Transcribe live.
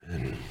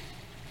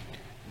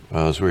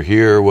As we're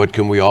here, what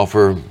can we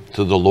offer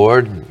to the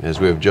Lord?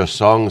 As we have just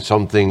sung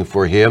something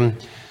for Him,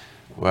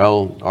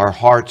 well, our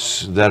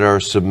hearts that are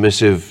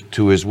submissive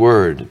to His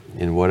Word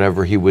in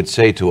whatever He would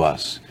say to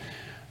us.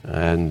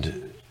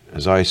 And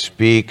as I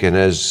speak and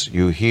as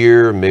you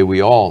hear, may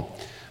we all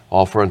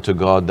offer unto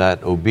God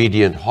that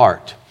obedient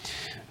heart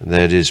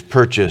that is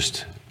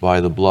purchased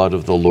by the blood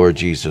of the Lord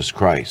Jesus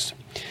Christ.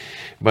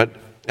 But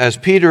as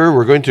Peter,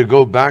 we're going to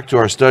go back to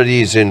our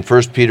studies in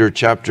 1 Peter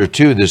chapter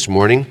 2 this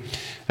morning.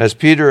 As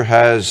Peter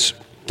has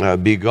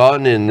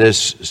begun in this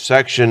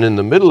section in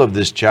the middle of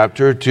this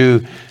chapter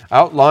to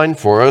outline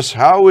for us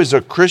how is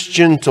a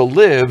Christian to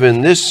live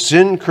in this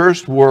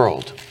sin-cursed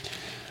world.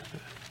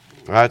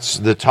 That's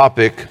the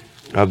topic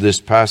of this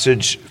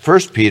passage, 1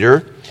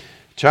 Peter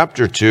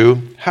chapter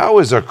 2, how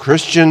is a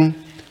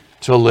Christian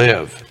to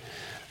live?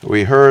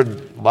 We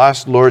heard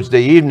last Lord's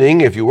Day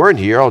evening, if you weren't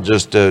here, I'll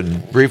just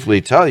briefly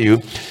tell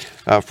you,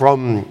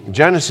 from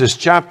Genesis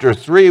chapter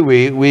 3,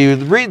 we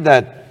read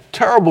that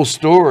terrible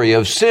story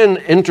of sin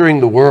entering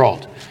the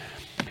world.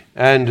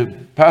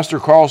 And Pastor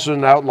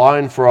Carlson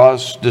outlined for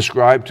us,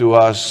 described to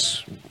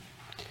us,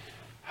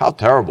 how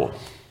terrible.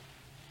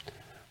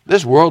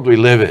 This world we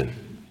live in,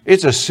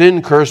 it's a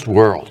sin-cursed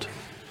world.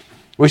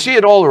 We see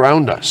it all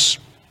around us.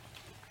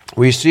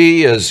 We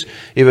see, as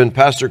even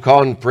Pastor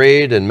Con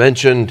prayed and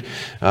mentioned,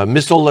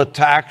 missile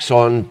attacks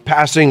on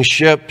passing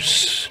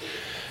ships,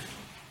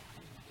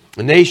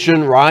 a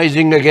nation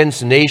rising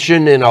against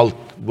nation in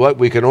what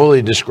we can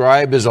only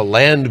describe as a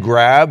land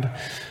grab,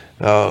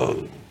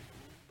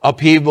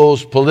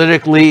 upheavals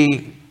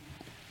politically,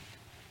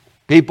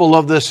 people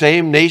of the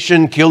same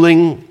nation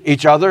killing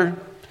each other.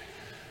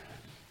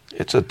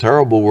 It's a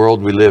terrible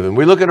world we live in.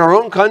 We look at our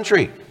own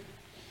country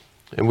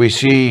and we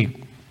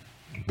see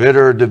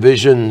bitter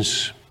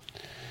divisions.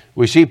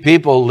 We see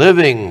people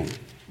living,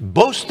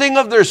 boasting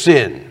of their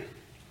sin,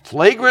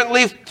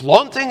 flagrantly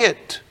flaunting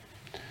it.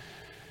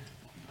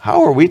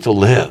 How are we to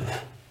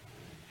live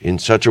in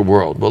such a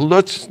world? Well,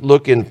 let's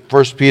look in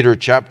 1 Peter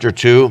chapter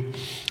 2,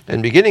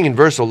 and beginning in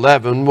verse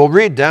 11, we'll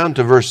read down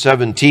to verse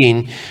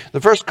 17. The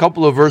first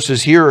couple of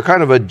verses here are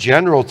kind of a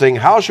general thing.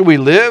 How should we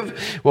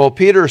live? Well,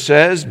 Peter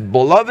says,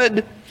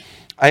 "Beloved,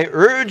 I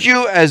urge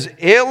you as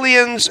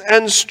aliens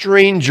and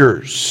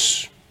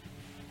strangers."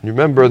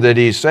 Remember that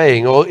he's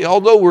saying,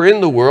 although we're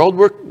in the world,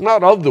 we're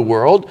not of the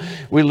world.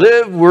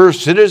 We're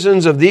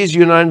citizens of these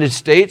United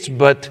States,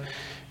 but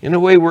in a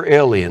way we're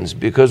aliens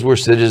because we're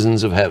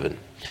citizens of heaven.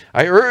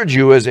 I urge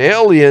you as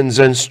aliens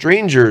and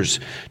strangers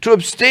to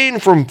abstain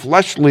from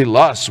fleshly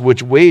lusts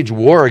which wage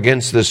war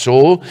against the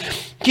soul.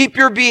 Keep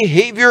your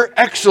behavior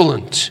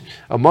excellent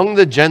among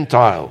the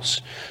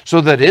Gentiles,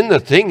 so that in the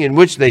thing in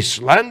which they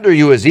slander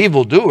you as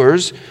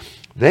evildoers,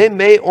 they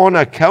may on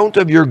account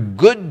of your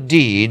good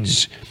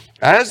deeds,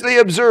 as they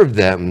observe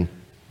them,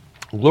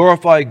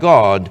 glorify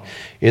God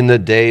in the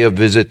day of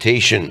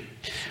visitation.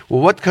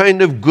 Well, what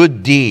kind of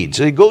good deeds?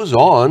 He goes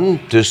on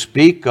to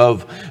speak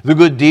of the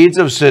good deeds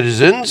of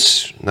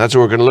citizens. That's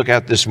what we're going to look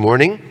at this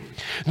morning.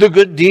 The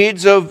good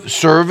deeds of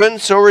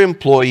servants or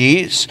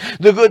employees.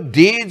 The good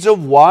deeds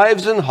of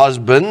wives and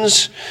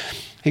husbands.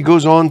 He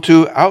goes on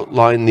to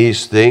outline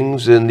these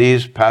things in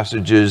these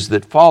passages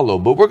that follow.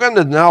 But we're going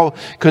to now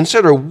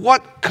consider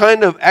what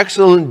kind of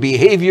excellent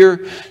behavior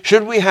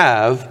should we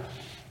have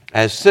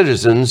as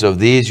citizens of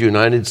these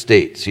United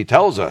States. He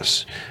tells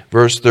us,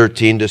 verse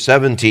 13 to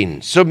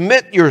 17,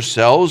 "Submit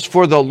yourselves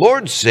for the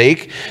Lord's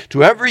sake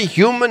to every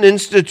human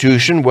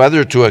institution,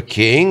 whether to a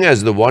king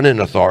as the one in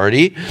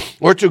authority,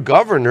 or to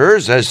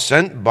governors as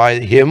sent by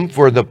him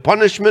for the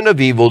punishment of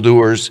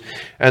evildoers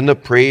and the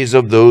praise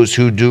of those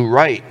who do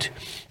right.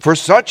 For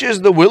such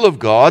is the will of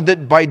God,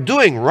 that by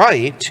doing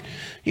right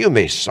you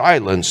may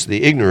silence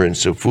the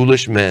ignorance of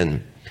foolish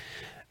men.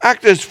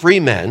 Act as free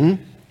men,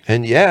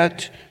 and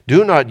yet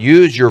do not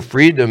use your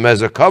freedom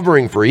as a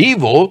covering for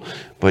evil,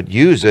 but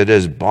use it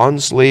as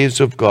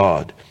bondslaves of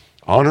God.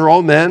 Honor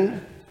all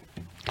men,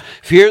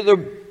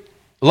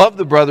 love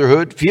the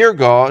brotherhood, fear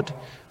God,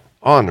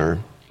 honor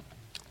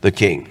the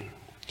king."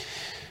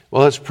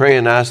 Well, let's pray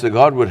and ask that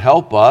God would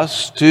help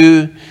us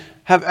to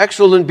have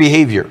excellent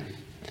behavior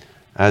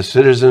as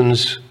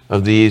citizens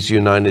of these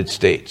United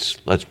States.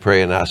 Let's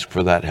pray and ask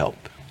for that help.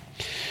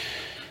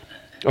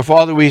 Our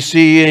Father, we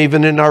see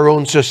even in our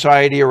own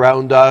society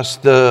around us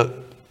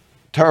the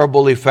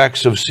terrible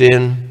effects of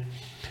sin.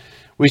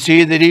 We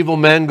see that evil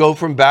men go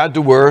from bad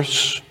to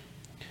worse.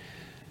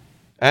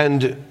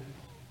 And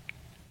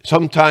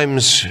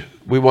sometimes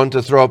we want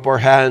to throw up our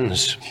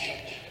hands.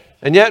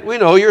 And yet we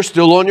know you're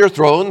still on your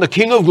throne. The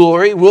King of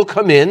Glory will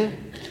come in.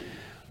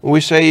 And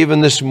we say even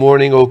this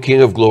morning, O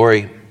King of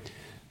Glory,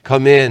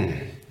 come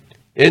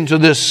into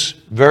this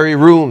very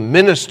room.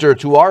 Minister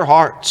to our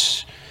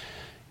hearts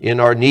in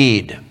our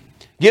need.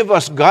 Give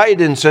us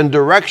guidance and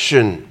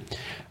direction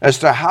as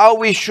to how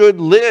we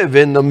should live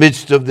in the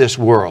midst of this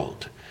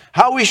world,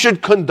 how we should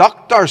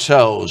conduct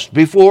ourselves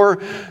before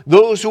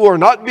those who are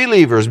not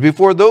believers,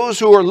 before those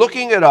who are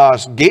looking at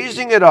us,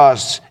 gazing at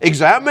us,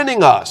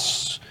 examining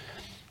us.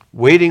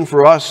 waiting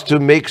for us to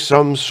make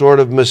some sort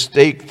of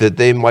mistake that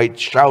they might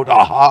shout,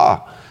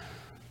 aha,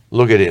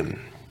 look at him.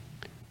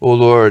 Oh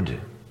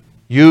Lord,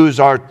 use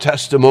our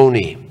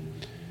testimony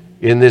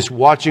in this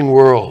watching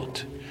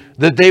world,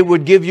 that they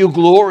would give you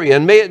glory.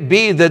 And may it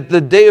be that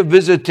the day of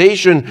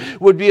visitation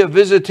would be a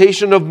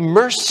visitation of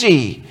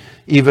mercy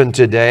even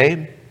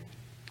today.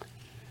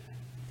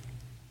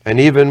 And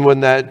even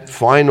when that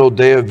final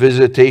day of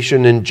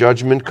visitation and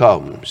judgment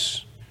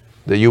comes,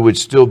 that you would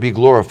still be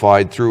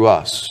glorified through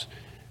us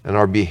and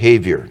our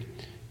behavior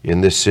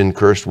in this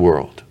sin-cursed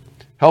world.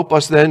 Help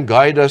us then,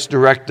 guide us,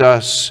 direct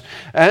us,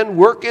 and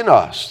work in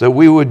us that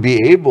we would be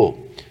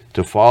able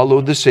to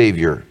follow the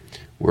Savior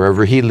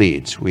wherever he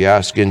leads. We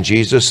ask in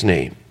Jesus'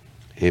 name.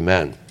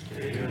 Amen.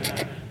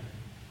 Amen.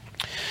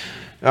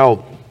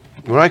 Now,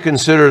 when I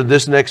consider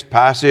this next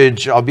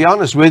passage, I'll be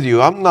honest with you,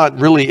 I'm not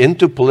really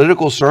into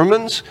political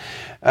sermons,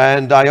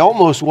 and I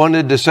almost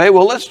wanted to say,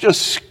 well, let's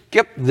just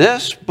skip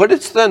this, but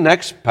it's the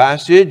next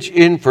passage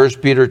in 1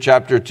 Peter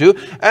chapter 2,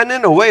 and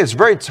in a way it's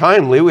very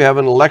timely. We have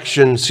an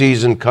election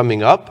season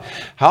coming up.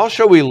 How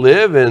shall we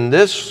live in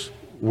this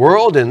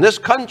world, in this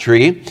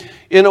country,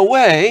 in a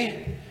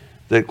way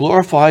that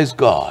glorifies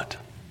God?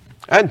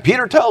 And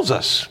Peter tells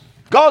us,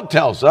 God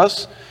tells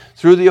us,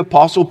 through the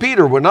Apostle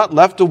Peter. We're not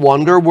left to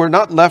wonder. We're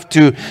not left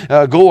to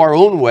go our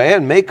own way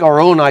and make our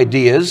own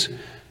ideas.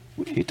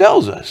 He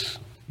tells us,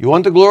 you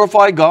want to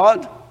glorify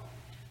God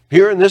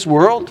here in this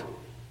world?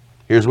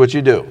 Here's what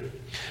you do.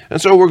 And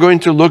so we're going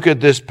to look at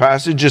this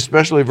passage,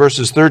 especially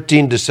verses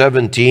 13 to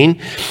 17.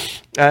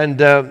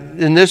 And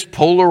in this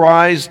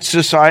polarized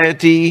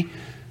society,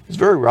 it's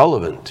very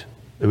relevant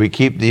that we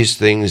keep these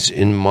things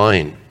in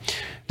mind.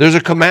 There's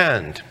a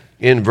command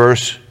in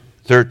verse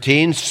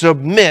 13,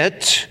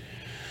 submit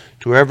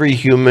to every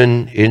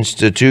human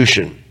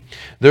institution.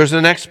 There's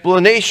an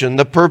explanation,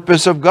 the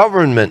purpose of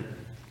government.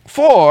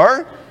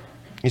 For,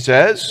 he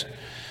says,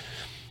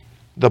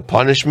 the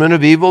punishment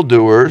of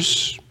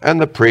evildoers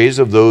and the praise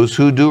of those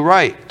who do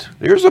right.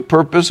 Here's the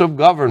purpose of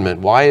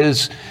government.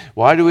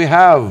 Why do we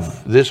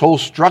have this whole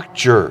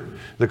structure,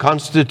 the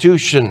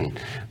Constitution,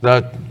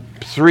 the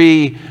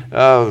three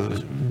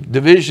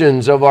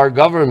divisions of our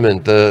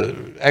government,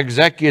 the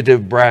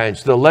executive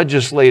branch, the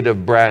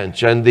legislative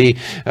branch, and the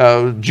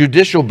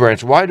judicial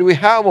branch? Why do we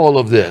have all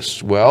of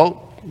this?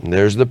 Well,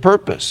 there's the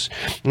purpose.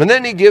 And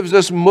then he gives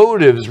us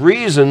motives,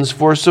 reasons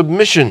for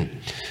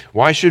submission.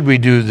 Why should we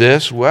do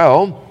this?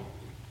 Well,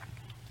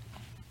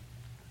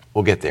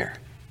 we'll get there.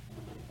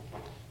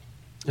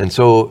 And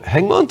so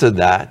hang on to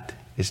that.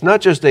 It's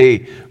not just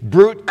a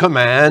brute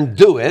command,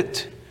 do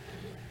it.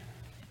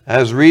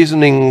 As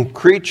reasoning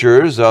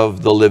creatures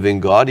of the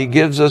living God, he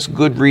gives us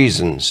good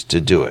reasons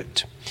to do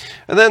it.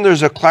 And then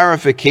there's a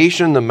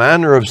clarification, the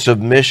manner of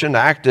submission,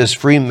 act as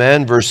free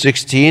men, verse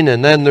 16.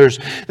 And then there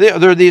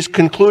are these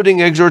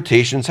concluding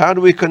exhortations. How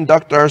do we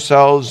conduct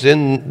ourselves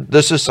in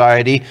the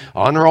society?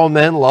 Honor all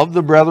men, love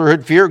the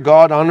brotherhood, fear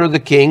God, honor the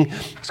king.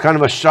 It's kind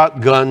of a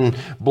shotgun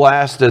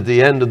blast at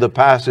the end of the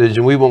passage,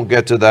 and we won't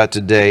get to that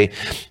today.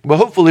 But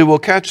hopefully we'll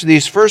catch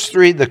these first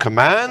three, the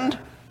command,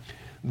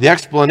 the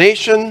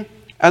explanation,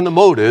 and the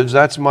motives.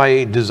 That's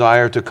my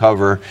desire to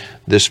cover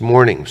this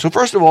morning. So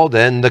first of all,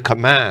 then, the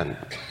command.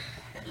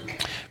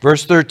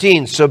 Verse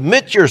 13,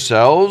 submit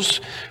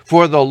yourselves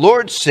for the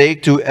Lord's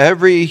sake to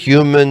every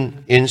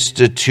human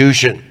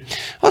institution.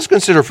 Let's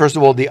consider, first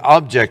of all, the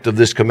object of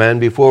this command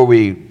before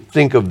we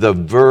think of the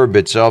verb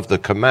itself, the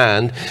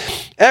command.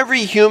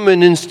 Every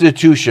human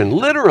institution,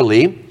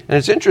 literally, and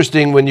it's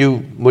interesting when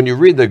you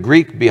read the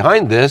Greek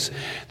behind this,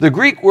 the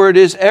Greek word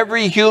is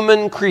every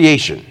human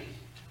creation.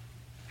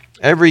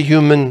 Every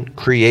human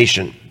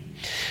creation.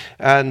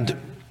 And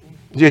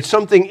it's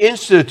something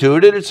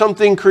instituted, it's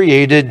something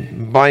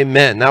created by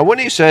men. Now, when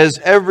he says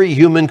every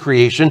human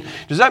creation,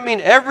 does that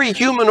mean every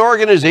human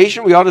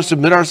organization we ought to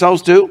submit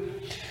ourselves to?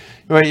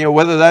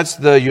 Whether that's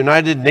the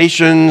United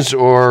Nations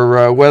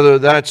or whether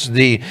that's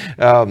the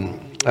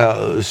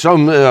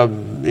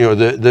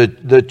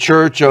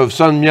Church of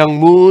Sun Myung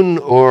Moon,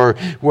 or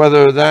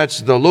whether that's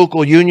the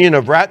local union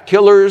of rat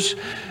killers,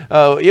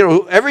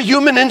 every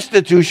human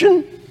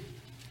institution.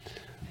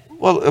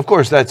 Well, of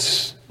course,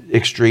 that's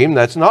extreme.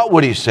 That's not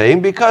what he's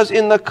saying, because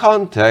in the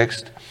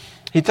context,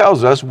 he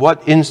tells us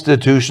what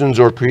institutions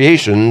or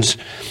creations,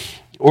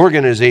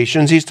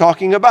 organizations he's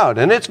talking about.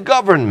 And it's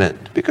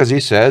government, because he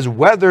says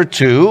whether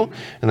to,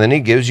 and then he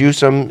gives you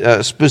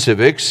some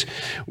specifics,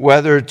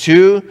 whether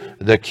to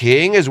the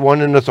king as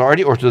one in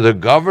authority or to the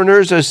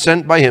governors as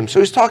sent by him. So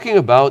he's talking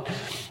about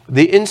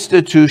the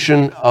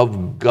institution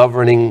of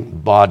governing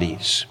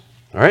bodies.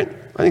 All right?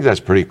 I think that's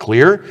pretty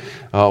clear.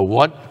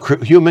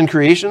 Human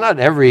creation, not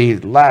every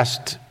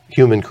last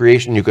human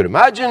creation you could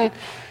imagine,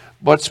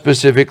 but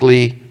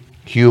specifically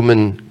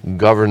human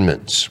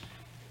governments.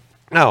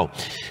 Now,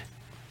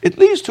 it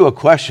leads to a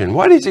question.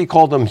 Why does he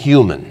call them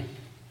human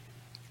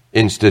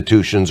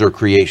institutions or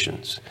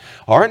creations?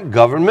 Aren't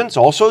governments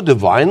also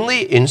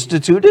divinely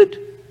instituted?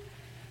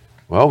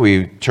 Well,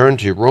 we turn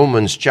to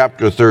Romans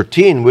chapter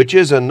 13, which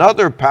is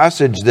another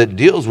passage that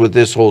deals with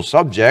this whole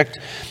subject.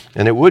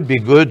 And it would be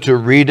good to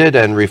read it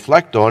and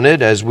reflect on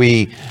it as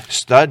we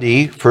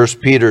study 1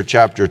 Peter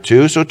chapter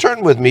 2. So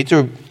turn with me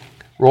to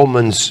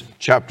Romans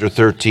chapter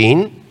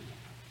 13.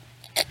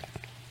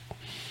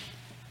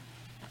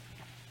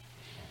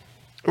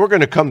 We're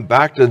going to come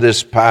back to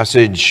this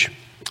passage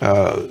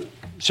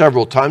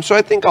several times, so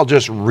I think I'll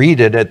just read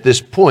it at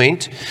this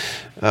point.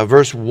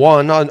 Verse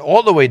 1 on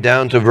all the way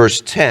down to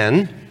verse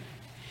 10.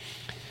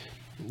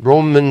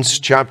 Romans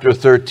chapter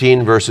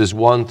 13, verses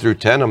 1 through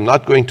 10. I'm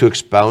not going to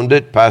expound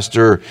it.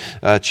 Pastor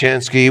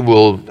Chansky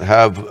will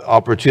have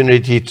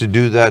opportunity to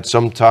do that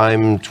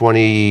sometime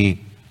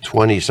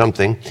 2020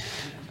 something.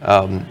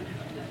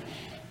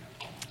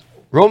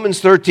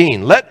 Romans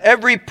 13, let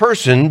every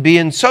person be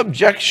in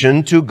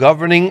subjection to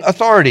governing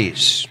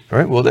authorities. All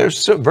right, well,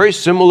 there's a very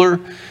similar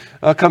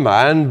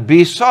command,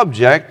 be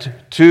subject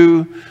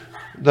to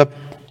the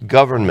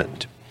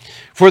government.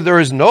 For there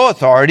is no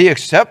authority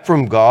except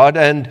from God,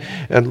 and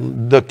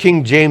the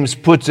King James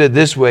puts it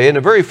this way in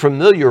a very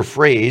familiar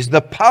phrase,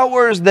 the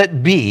powers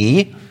that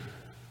be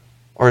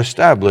are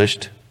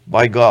established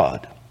by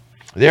God.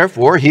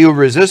 Therefore, he who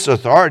resists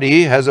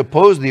authority has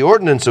opposed the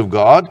ordinance of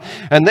God,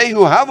 and they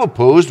who have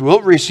opposed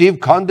will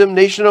receive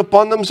condemnation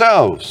upon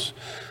themselves.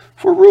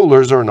 For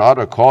rulers are not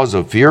a cause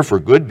of fear for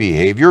good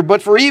behavior,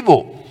 but for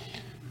evil.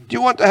 Do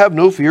you want to have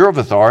no fear of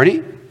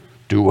authority?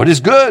 Do what is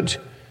good,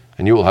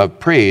 and you will have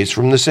praise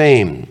from the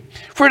same.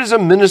 For it is a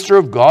minister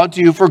of God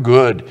to you for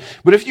good.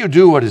 But if you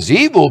do what is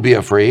evil, be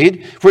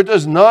afraid, for it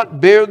does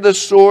not bear the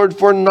sword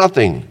for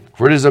nothing.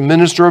 For it is a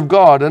minister of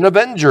God, an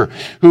avenger,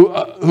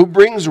 who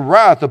brings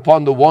wrath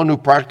upon the one who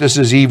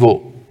practices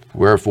evil.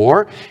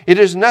 Wherefore, it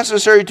is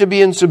necessary to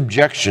be in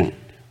subjection,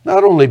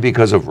 not only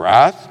because of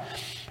wrath,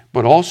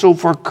 but also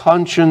for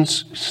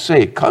conscience'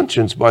 sake.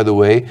 Conscience, by the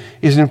way,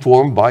 is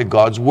informed by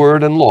God's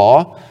word and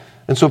law.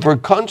 And so for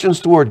conscience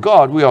toward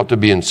God, we ought to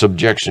be in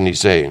subjection, he's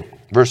saying.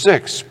 Verse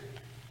 6.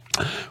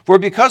 For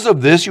because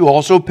of this you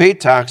also pay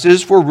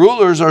taxes, for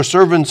rulers are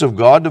servants of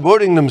God,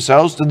 devoting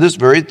themselves to this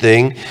very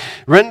thing.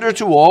 Render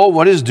to all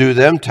what is due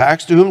them,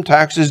 tax to whom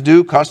tax is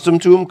due, custom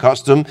to whom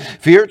custom,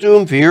 fear to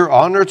whom fear,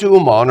 honor to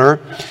whom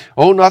honor.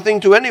 Owe nothing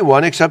to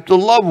anyone except to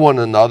love one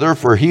another,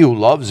 for he who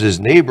loves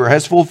his neighbor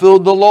has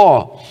fulfilled the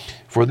law.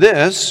 For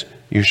this,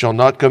 you shall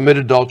not commit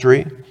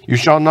adultery, you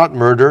shall not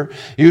murder,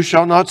 you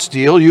shall not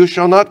steal, you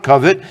shall not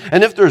covet.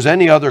 And if there's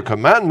any other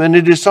commandment,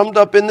 it is summed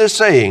up in this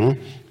saying,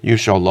 you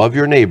shall love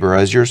your neighbor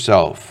as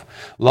yourself.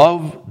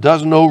 Love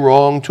does no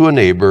wrong to a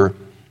neighbor.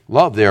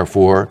 Love,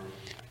 therefore,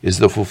 is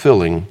the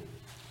fulfillment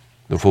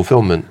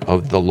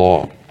of the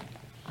law.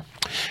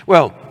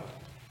 Well,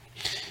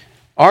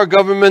 are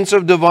governments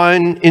of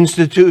divine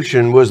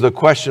institution was the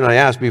question I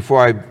asked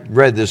before I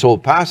read this whole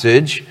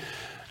passage,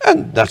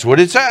 and that's what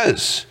it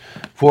says.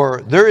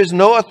 For there is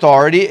no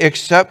authority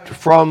except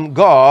from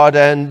God,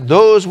 and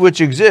those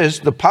which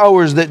exist, the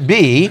powers that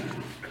be,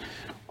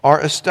 are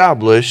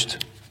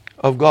established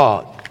of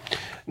God.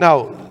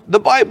 Now, the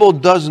Bible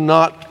does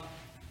not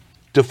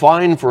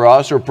define for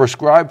us or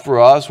prescribe for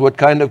us what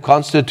kind of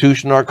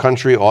constitution our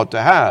country ought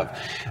to have.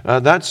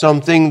 That's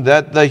something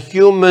that the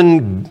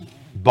human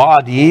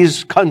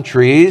bodies,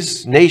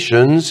 countries,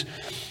 nations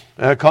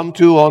come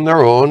to on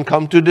their own,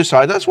 come to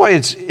decide. That's why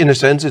it's, in a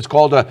sense, it's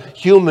called a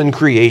human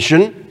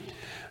creation.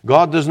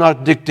 God does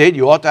not dictate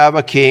you ought to have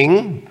a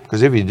king,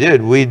 because if he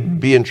did, we'd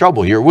be in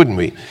trouble here, wouldn't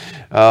we?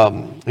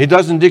 He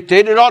doesn't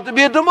dictate it ought to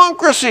be a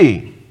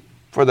democracy,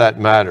 for that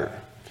matter.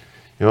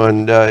 You know,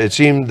 and it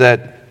seemed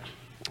that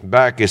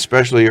back,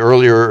 especially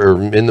earlier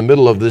or in the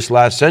middle of this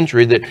last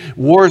century, that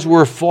wars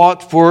were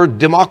fought for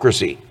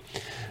democracy,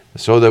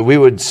 so that we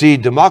would see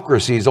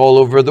democracies all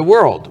over the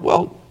world.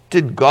 Well,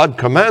 did God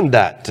command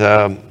that?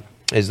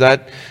 Is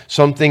that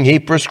something he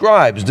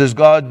prescribes? Does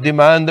God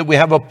demand that we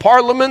have a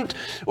parliament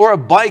or a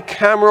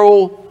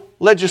bicameral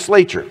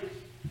legislature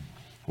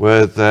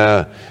with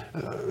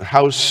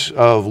House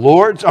of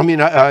Lords, I mean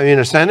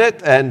a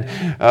Senate and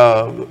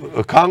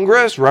a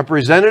Congress,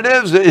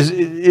 representatives?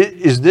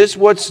 Is this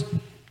what's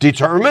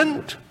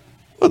determined?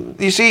 Well,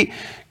 you see,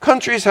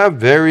 countries have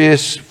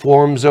various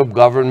forms of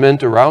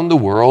government around the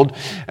world,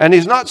 and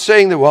he's not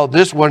saying that, well,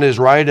 this one is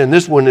right and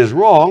this one is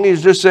wrong.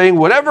 He's just saying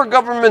whatever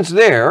government's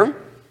there,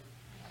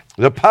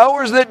 the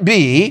powers that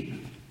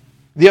be,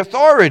 the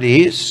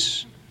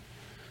authorities,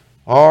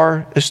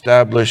 are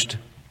established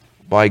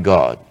by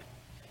God.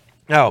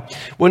 Now,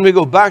 when we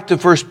go back to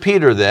 1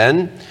 Peter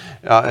then,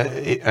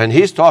 and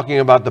he's talking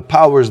about the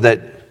powers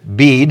that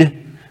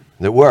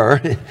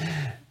were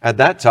at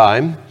that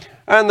time,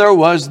 and there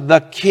was the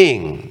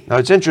king. Now,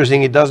 it's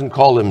interesting, he doesn't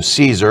call him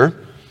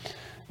Caesar.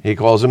 He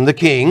calls him the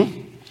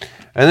king.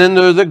 And then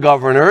there are the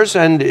governors,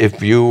 and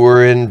if you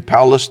were in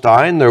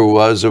Palestine, there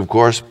was, of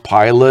course,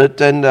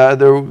 Pilate, and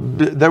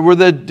there were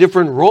the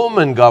different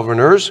Roman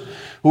governors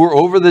who were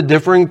over the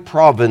different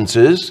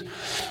provinces.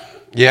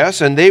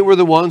 Yes, and they were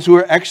the ones who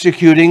were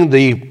executing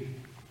the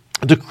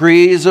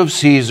decrees of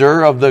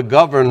Caesar, of the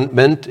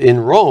government in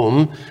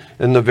Rome,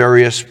 in the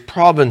various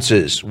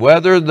provinces.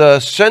 Whether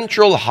the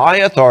central high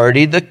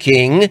authority, the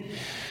king,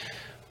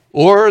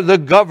 or the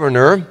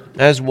governor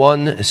as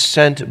one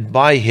sent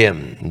by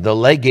him, the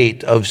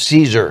legate of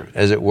Caesar,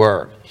 as it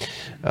were.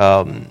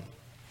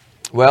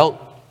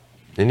 Well,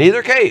 in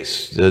either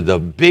case, the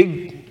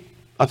big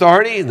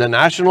authority, the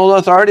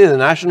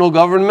national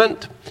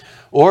government,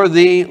 or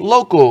the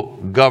local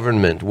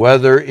government,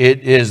 whether it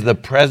is the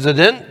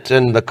president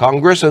and the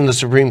Congress and the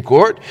Supreme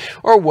Court,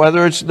 or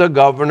whether it's the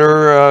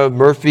governor,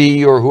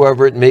 Murphy, or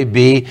whoever it may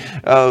be,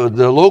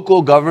 the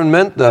local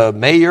government, the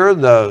mayor,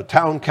 the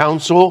town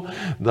council,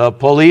 the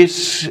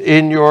police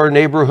in your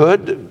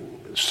neighborhood,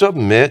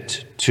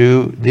 submit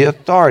to the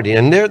authority.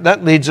 And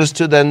that leads us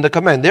to then the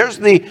command. There's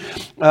the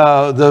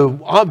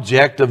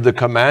object of the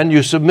command.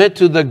 You submit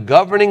to the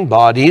governing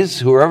bodies,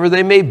 whoever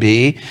they may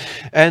be,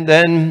 and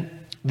then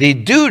the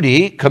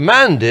duty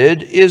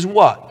commanded is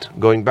what?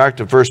 Going back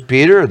to 1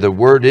 Peter, the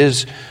word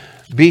is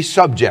be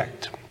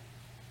subject.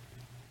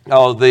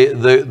 Now,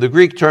 the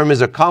Greek term is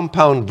a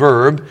compound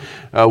verb,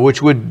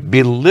 which would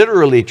be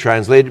literally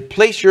translated,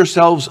 place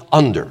yourselves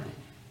under.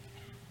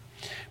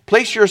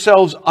 Place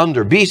yourselves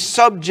under. Be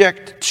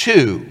subject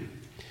to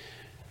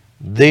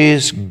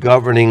these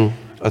governing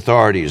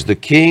authorities. The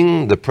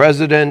king, the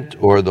president,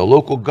 or the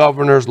local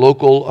governors,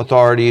 local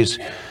authorities,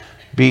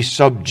 be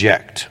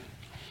subject.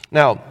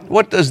 Now,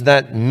 what does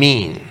that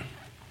mean?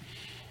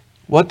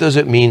 What does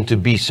it mean to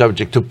be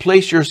subject, to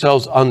place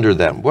yourselves under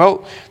them?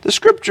 Well, the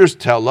scriptures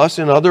tell us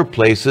in other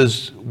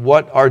places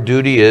what our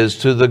duty is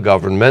to the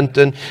government.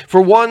 And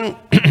for one,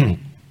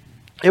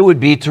 it would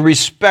be to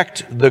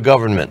respect the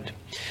government.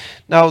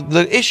 Now,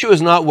 the issue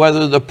is not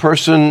whether the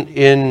person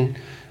in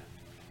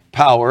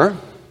power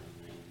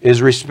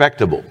is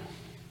respectable.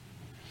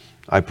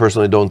 I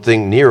personally don't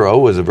think Nero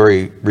was a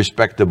very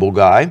respectable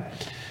guy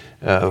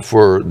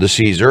for the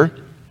Caesar.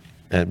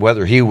 And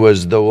whether he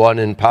was the one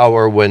in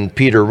power when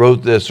Peter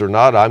wrote this or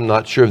not, I'm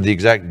not sure of the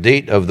exact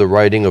date of the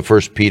writing of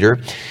 1 Peter.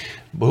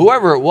 But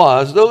whoever it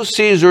was, those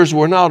Caesars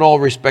were not all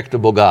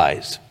respectable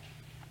guys.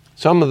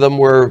 Some of them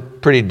were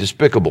pretty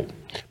despicable,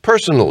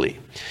 personally.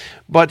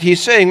 But he's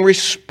saying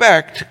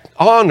respect,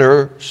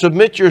 honor,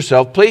 submit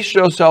yourself, place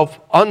yourself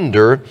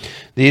under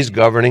these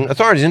governing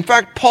authorities. In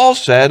fact, Paul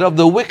said of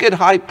the wicked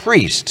high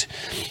priest,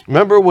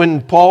 remember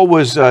when Paul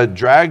was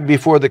dragged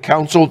before the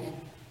council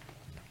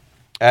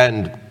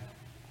and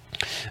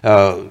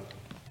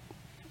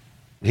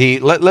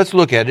let's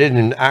look at it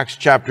in Acts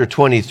chapter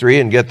 23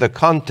 and get the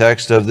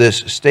context of this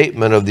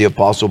statement of the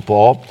Apostle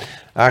Paul.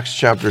 Acts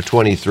chapter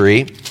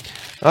 23.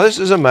 Now, this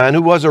is a man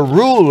who was a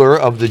ruler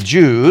of the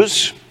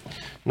Jews,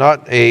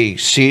 not a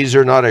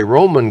Caesar, not a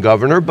Roman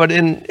governor, but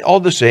in all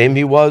the same,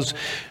 he was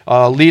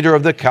a leader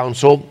of the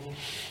council.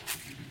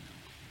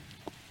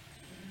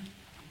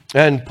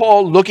 And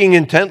Paul, looking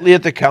intently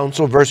at the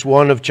council, verse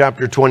 1 of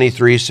chapter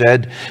 23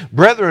 said,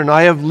 "Brethren,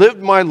 I have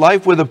lived my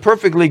life with a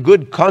perfectly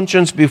good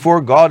conscience before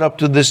God up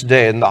to this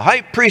day." And the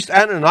high priest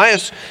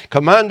Ananias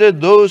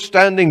commanded those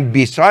standing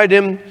beside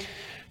him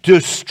to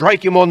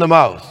strike him on the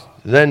mouth.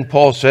 Then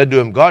Paul said to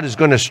him, "God is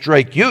going to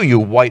strike you, you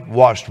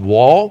whitewashed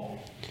wall."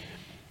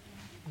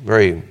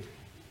 Very,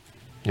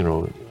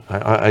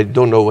 I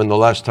don't know when the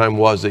last time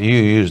was that you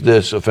used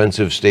this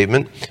offensive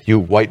statement, "you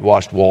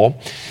whitewashed wall."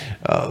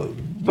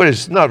 But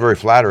it's not very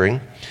flattering.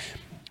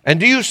 "And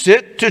do you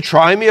sit to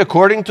try me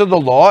according to the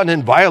law, and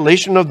in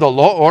violation of the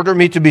law order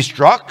me to be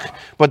struck?"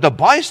 But the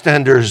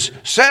bystanders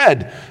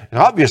said, and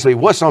obviously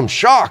with some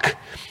shock,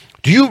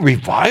 "Do you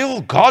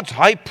revile God's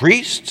high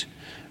priest?"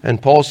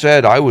 And Paul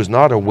said, "I was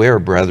not aware,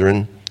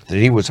 brethren, that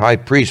he was high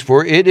priest,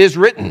 for it is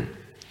written,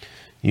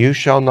 'You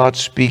shall not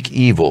speak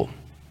evil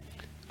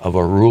of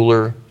a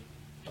ruler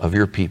of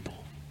your people.'"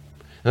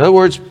 In other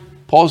words,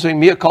 Paul's saying,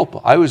 mea culpa,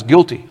 I was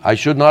guilty. I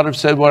should not have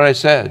said what I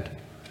said.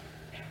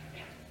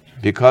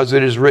 Because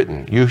it is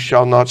written, "You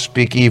shall not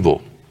speak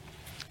evil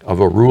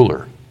of a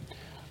ruler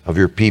of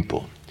your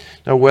people."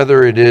 Now,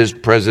 whether it is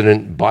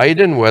President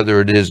Biden, whether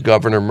it is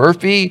Governor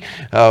Murphy,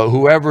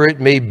 whoever it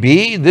may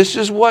be, this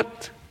is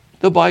what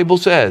the Bible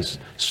says.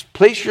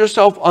 Place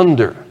yourself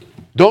under.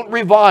 Don't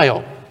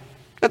revile.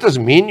 That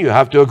doesn't mean you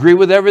have to agree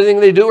with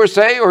everything they do or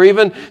say, or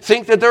even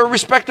think that they're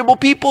respectable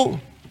people.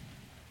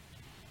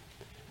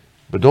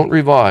 But don't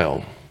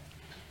revile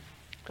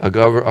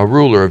a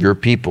ruler of your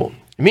people.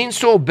 It means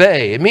to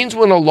obey. It means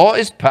when a law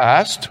is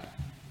passed,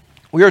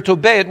 we are to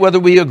obey it whether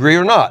we agree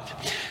or not.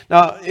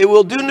 Now, it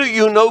will do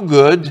you no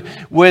good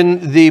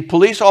when the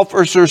police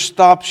officer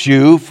stops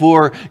you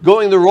for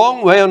going the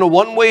wrong way on a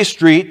one-way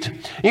street.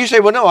 And you say,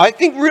 "Well, no, I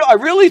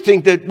really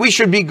think that we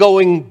should be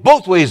going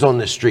both ways on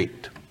this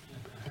street."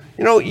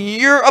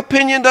 Your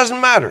opinion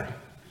doesn't matter.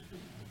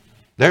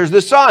 There's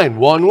the sign,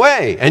 one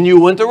way, and you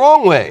went the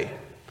wrong way.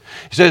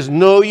 It says,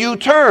 "No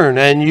U-turn,"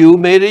 and you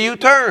made a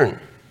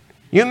U-turn.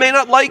 You may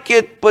not like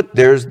it, but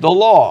there's the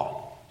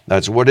law.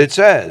 That's what it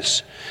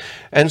says.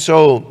 And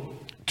so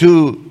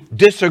to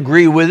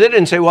disagree with it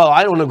and say, "Well,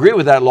 I don't agree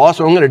with that law,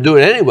 so I'm going to do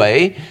it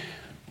anyway,"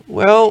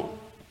 well,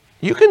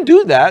 you can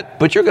do that,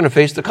 but you're going to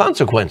face the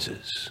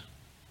consequences.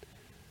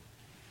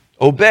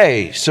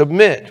 Obey,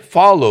 submit,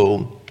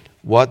 follow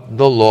what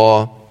the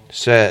law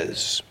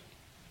says.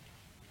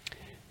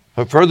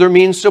 But further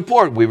means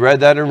support. We read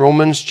that in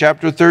Romans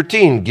chapter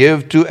 13.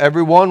 Give to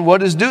everyone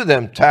what is due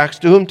them. Tax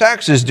to whom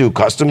tax is due.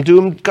 Custom to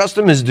whom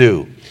custom is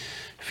due.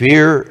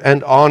 Fear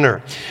and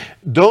honor.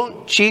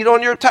 Don't cheat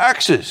on your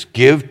taxes.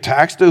 Give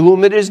tax to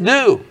whom it is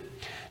due.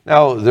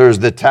 Now, there's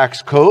the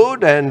tax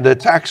code, and the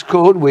tax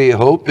code, we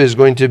hope, is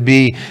going to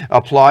be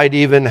applied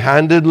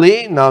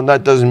even-handedly. Now,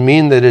 that doesn't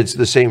mean that it's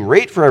the same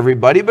rate for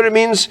everybody, but it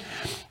means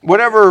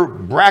whatever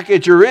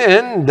bracket you're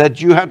in, that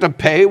you have to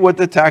pay what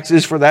the tax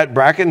is for that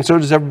bracket, and so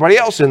does everybody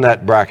else in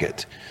that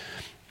bracket.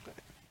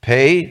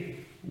 Pay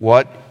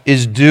what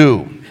is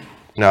due.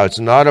 Now, it's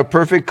not a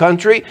perfect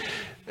country.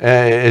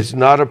 It's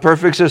not a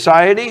perfect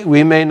society.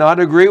 We may not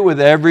agree with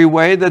every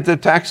way that the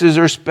taxes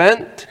are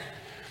spent.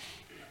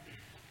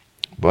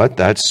 But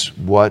that's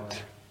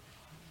what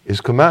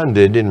is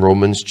commanded in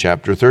Romans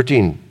chapter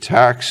 13.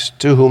 Tax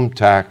to whom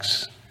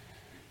tax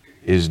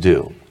is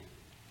due.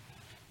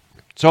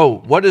 So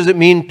what does it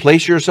mean,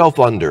 place yourself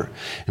under?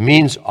 It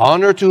means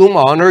honor to whom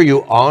honor.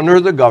 You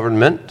honor the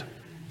government.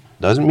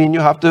 Doesn't mean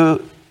you have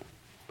to,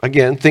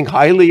 again, think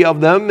highly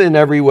of them in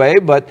every way,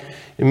 but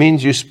it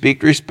means you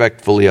speak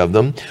respectfully of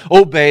them,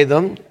 obey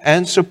them,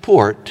 and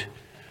support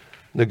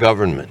the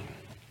government.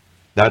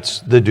 That's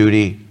the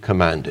duty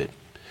commanded.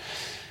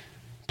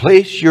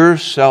 Place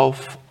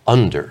yourself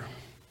under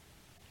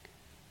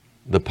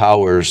the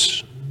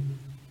powers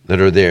that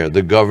are there,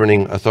 the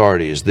governing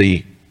authorities,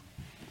 the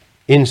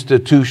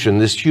institution,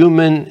 this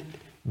human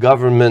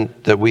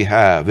government that we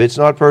have. It's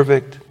not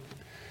perfect,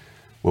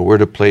 but we're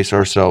to place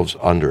ourselves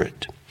under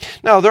it.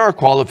 Now, there are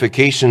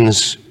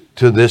qualifications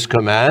to this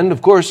command.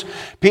 Of course,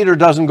 Peter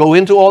doesn't go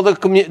into all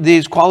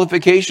these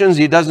qualifications.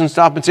 He doesn't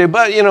stop and say,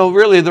 but,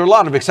 really, there are a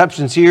lot of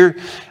exceptions here,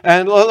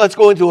 and let's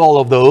go into all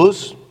of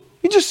those.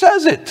 He just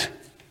says it.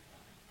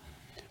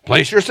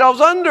 Place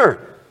yourselves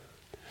under.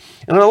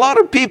 And a lot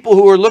of people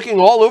who are looking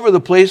all over the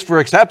place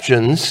for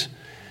exceptions,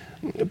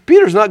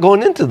 Peter's not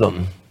going into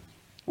them.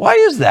 Why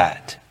is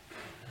that?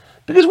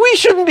 Because we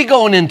shouldn't be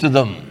going into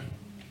them.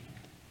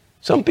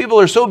 Some people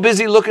are so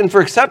busy looking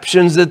for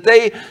exceptions that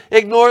they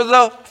ignore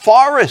the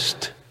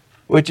forest,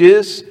 which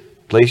is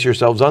place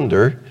yourselves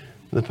under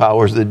the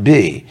powers that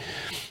be.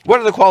 What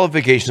are the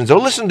qualifications? So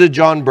listen to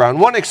John Brown.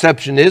 One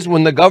exception is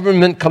when the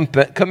government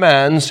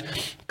commands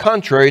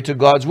contrary to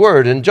God's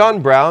word. And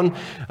John Brown,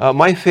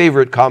 my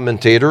favorite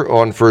commentator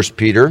on 1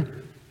 Peter,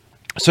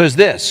 says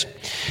this: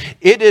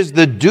 it is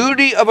the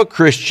duty of a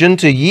Christian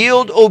to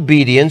yield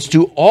obedience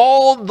to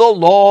all the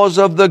laws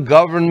of the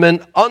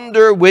government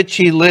under which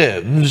he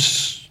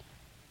lives,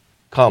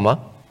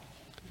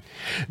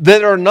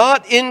 that are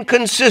not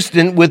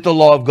inconsistent with the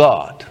law of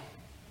God.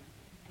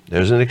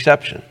 There's an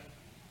exception.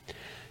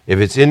 If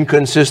it's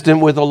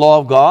inconsistent with the law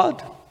of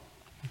God,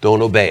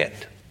 don't obey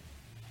it.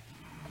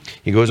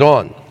 He goes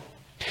on.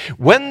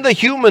 When the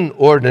human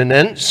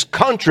ordinance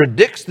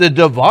contradicts the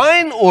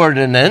divine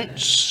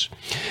ordinance,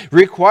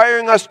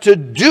 requiring us to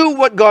do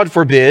what God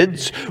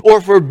forbids,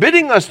 or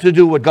forbidding us to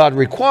do what God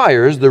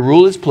requires, the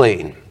rule is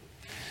plain.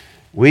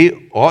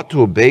 We ought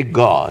to obey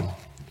God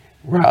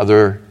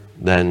rather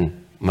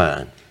than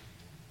man.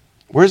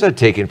 Where's that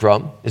taken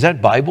from? Is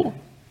that Bible?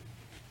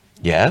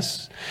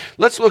 Yes.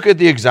 Let's look at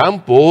the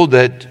example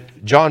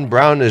that John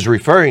Brown is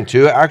referring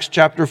to, Acts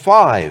chapter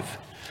 5.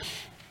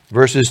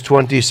 Verses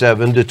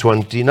 27 to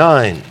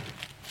 29.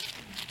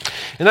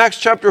 In Acts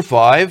chapter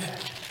 5,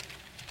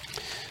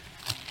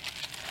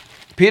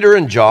 Peter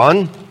and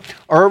John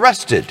are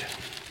arrested.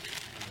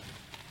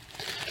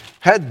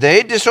 Had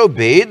they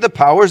disobeyed the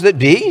powers that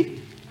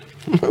be?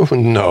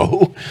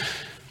 No.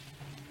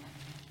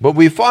 But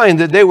we find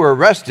that they were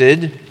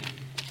arrested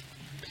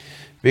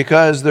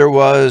because there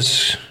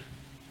was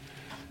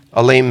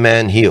a lame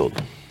man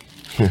healed.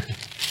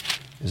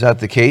 Is that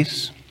the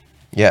case?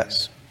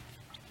 Yes.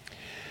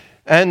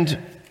 And,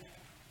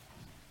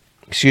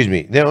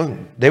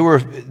 they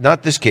were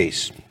not this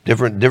case,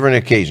 different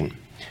occasion.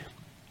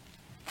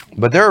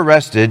 But they're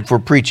arrested for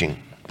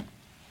preaching.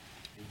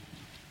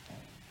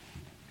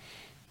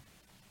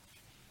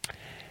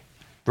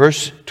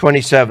 Verse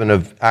 27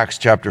 of Acts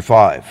chapter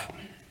 5.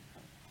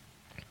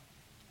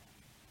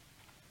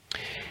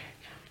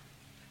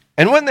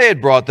 And when they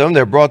had brought them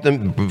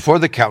before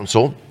the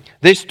council.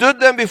 They stood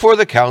them before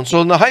the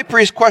council, and the high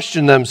priest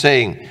questioned them,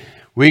 saying,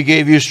 we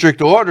gave you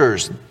strict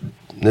orders.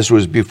 This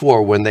was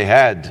before when they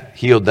had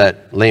healed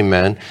that lame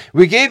man.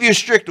 We gave you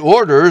strict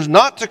orders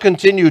not to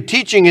continue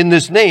teaching in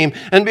this name.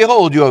 And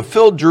behold, you have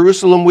filled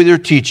Jerusalem with your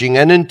teaching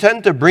and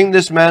intend to bring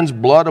this man's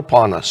blood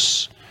upon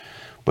us.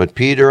 But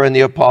Peter and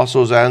the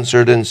apostles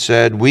answered and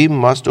said, we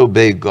must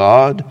obey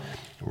God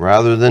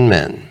rather than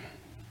men.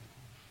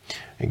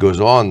 It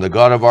goes on, the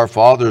God of our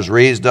fathers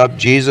raised up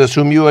Jesus,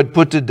 whom you had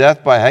put to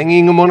death by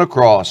hanging him on a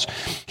cross.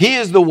 He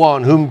is the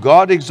one whom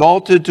God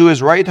exalted to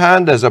his right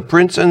hand as a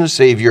prince and a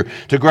savior,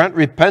 to grant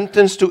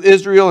repentance to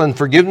Israel and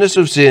forgiveness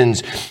of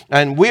sins.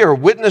 And we are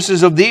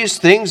witnesses of these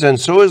things, and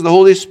so is the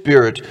Holy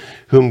Spirit,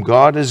 whom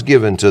God has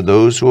given to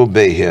those who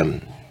obey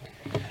him.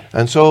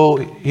 And so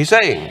he's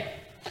saying,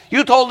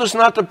 you told us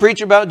not to preach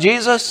about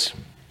Jesus,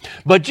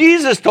 but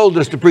Jesus told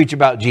us to preach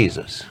about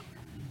Jesus.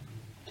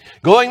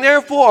 Going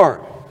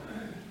therefore,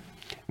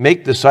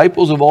 make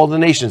disciples of all the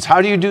nations.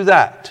 How do you do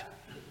that?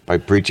 By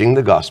preaching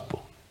the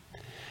gospel.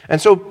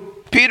 And so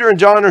Peter and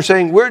John are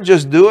saying, we're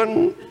just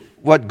doing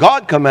what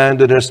God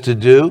commanded us to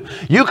do.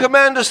 You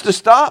command us to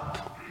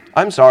stop?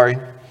 I'm sorry.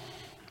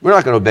 We're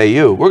not going to obey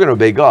you. We're going to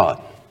obey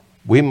God.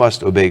 We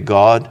must obey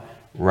God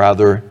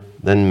rather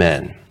than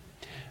men.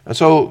 And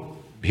so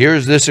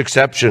here's this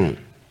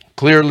exception,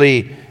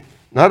 clearly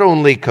not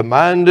only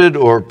commanded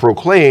or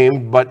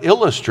proclaimed, but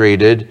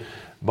illustrated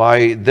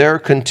by their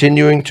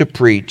continuing to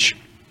preach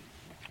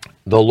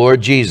the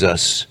Lord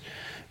Jesus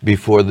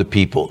before the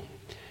people.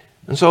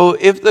 And so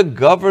if the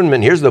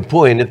government, here's the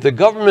point, if the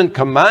government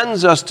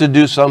commands us to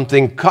do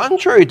something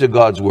contrary to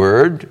God's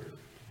word,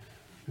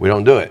 we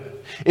don't do it.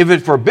 If it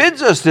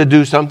forbids us to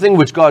do something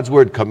which God's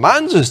word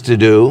commands us to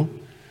do,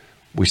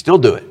 we still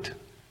do it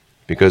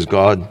because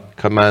God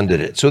commanded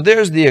it. So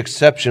there's the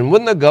exception.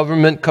 When the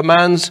government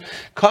commands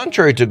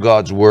contrary to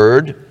God's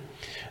word,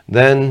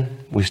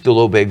 then we still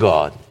obey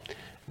God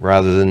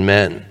rather than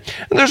men.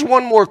 And there's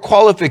one more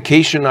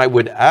qualification I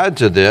would add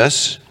to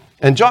this,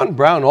 and John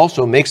Brown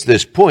also makes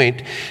this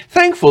point.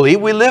 Thankfully,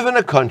 we live in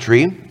a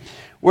country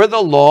where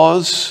the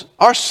laws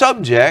are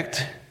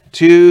subject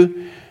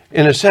to,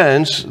 in a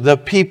sense, the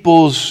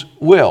people's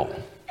will.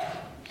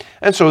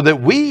 And so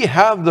that we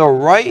have the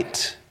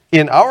right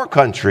in our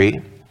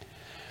country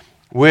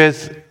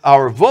with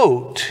our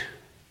vote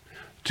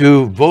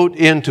to vote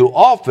into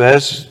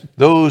office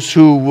those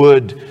who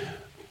would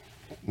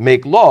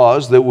make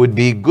laws that would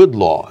be good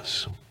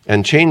laws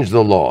and change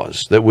the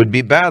laws that would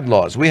be bad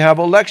laws. We have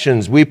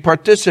elections. We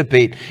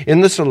participate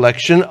in the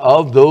selection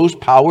of those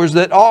powers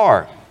that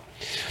are.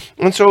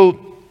 And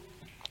so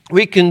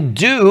we can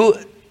do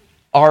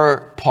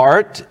our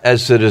part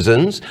as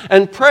citizens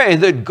and pray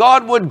that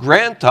God would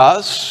grant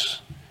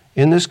us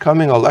in this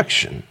coming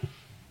election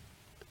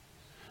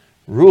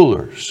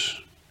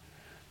rulers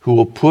who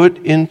will put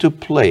into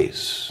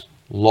place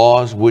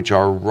laws which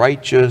are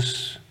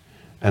righteous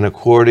and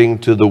according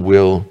to the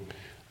will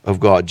of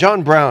God.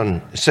 John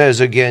Brown says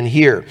again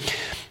here,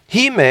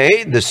 he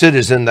may, the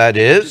citizen that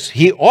is,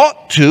 he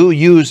ought to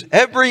use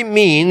every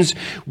means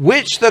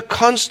which the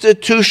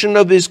Constitution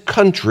of his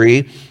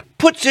country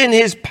puts in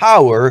his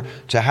power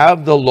to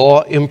have the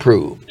law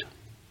improved.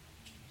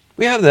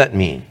 We have that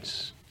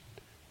means.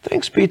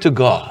 Thanks be to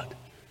God.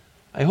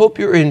 I hope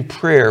you're in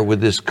prayer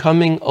with this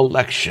coming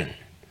election.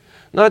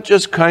 Not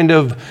just kind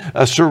of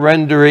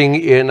surrendering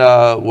in,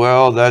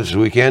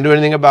 we can't do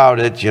anything about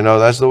it.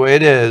 That's the way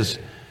it is.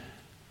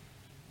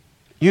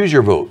 Use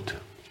your vote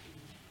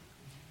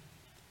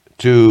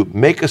to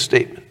make a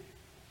statement.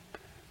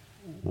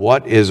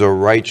 What is a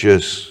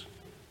righteous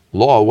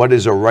law? What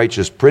is a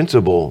righteous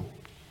principle?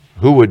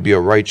 Who would be a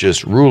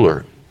righteous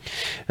ruler?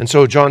 And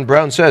so John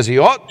Brown says he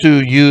ought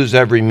to use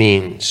every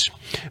means.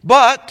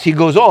 But, he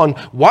goes on,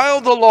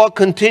 while the law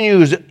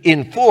continues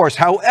in force,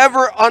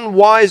 however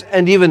unwise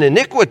and even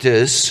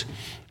iniquitous,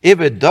 if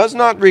it does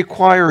not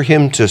require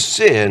him to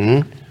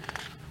sin,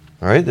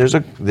 all right, there's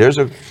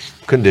a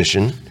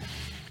condition,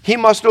 he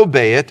must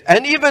obey it.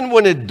 And even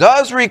when it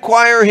does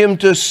require him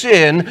to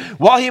sin,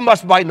 while he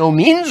must by no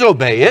means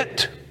obey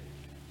it,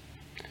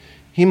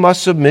 he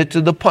must submit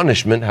to the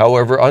punishment,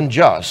 however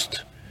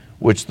unjust,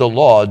 which the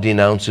law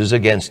denounces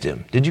against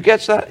him. Did you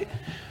catch that?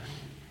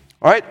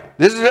 All right,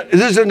 this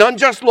is an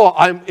unjust law.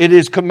 It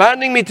is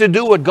commanding me to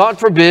do what God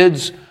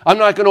forbids. I'm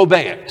not going to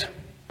obey it.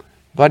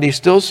 But he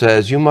still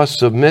says you must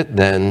submit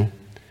then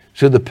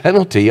to the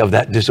penalty of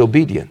that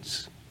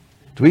disobedience.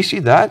 Do we see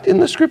that in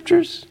the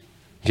scriptures?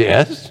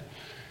 Yes.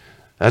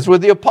 That's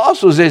what the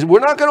apostles say. We're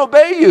not going to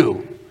obey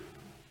you.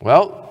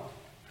 Well,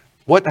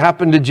 what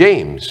happened to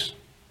James?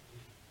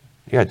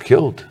 He got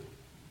killed.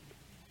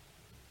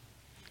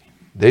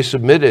 They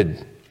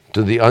submitted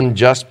to the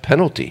unjust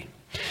penalty.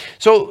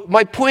 So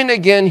my point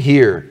again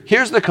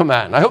here's the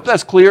command. I hope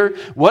that's clear.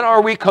 What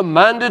are we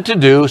commanded to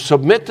do?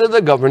 Submit to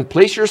the government.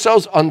 Place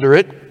yourselves under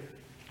it.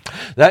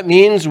 That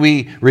means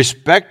we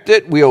respect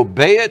it, we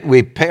obey it,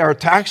 we pay our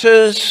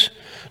taxes,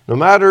 no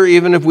matter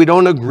even if we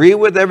don't agree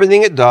with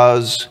everything it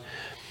does.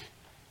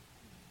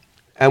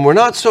 And we're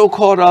not so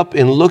caught up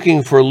in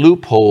looking for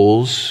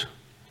loopholes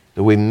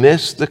that we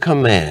miss the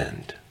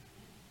command.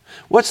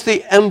 What's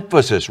the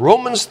emphasis?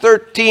 Romans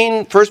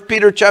 13, 1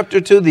 Peter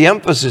chapter 2, the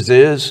emphasis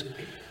is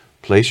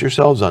place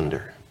yourselves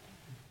under,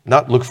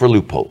 not look for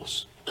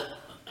loopholes. All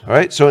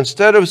right, so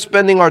instead of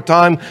spending our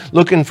time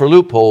looking for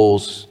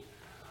loopholes,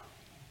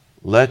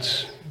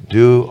 let's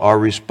do our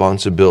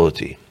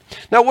responsibility.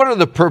 Now, what are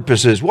the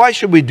purposes? Why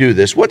should we do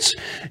this?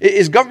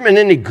 Is government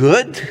any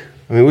good?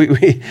 I mean,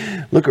 we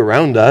look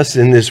around us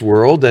in this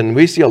world and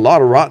we see a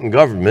lot of rotten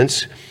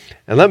governments.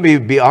 And let me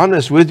be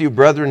honest with you,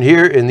 brethren,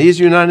 here in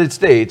these United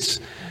States,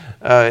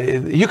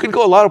 you could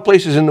go a lot of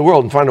places in the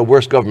world and find a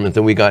worse government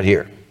than we got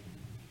here.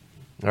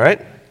 All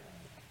right?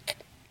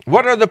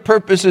 What are the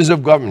purposes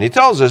of government? He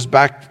tells us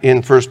back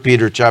in 1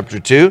 Peter chapter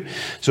 2.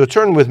 So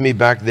turn with me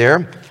back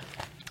there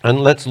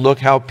and let's look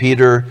how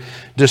Peter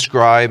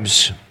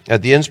describes,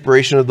 at the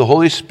inspiration of the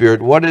Holy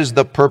Spirit, what is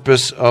the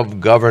purpose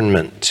of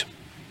government.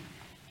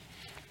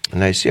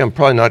 And I see I'm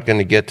probably not going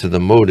to get to the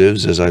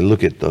motives as I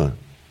look at the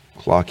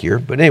clock here.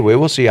 But anyway,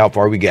 we'll see how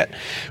far we get.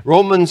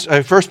 1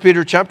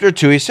 Peter chapter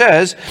 2, he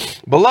says,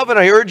 Beloved,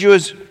 I urge you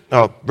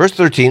verse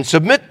 13,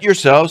 submit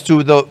yourselves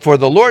for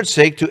the Lord's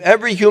sake to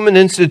every human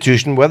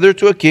institution, whether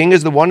to a king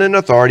as the one in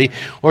authority,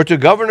 or to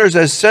governors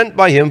as sent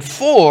by him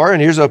for,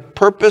 and here's a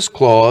purpose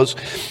clause,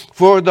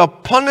 for the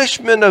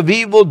punishment of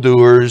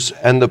evildoers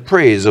and the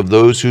praise of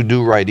those who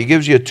do right. He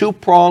gives you a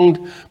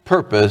two-pronged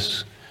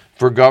purpose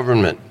for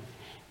government.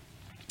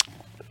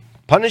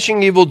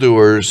 Punishing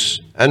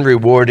evildoers and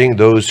rewarding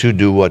those who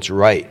do what's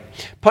right.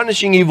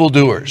 Punishing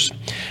evildoers.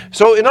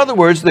 So, in other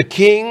words, the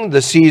king,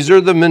 the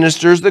Caesar, the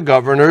ministers, the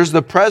governors,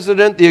 the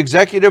president, the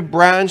executive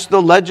branch, the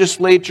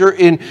legislature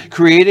in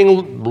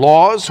creating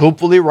laws,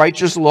 hopefully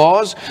righteous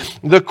laws,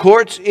 the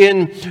courts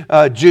in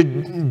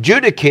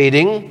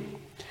adjudicating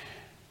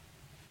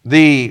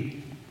the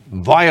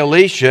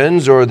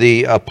violations or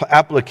the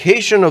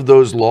application of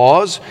those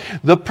laws.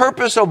 The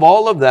purpose of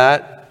all of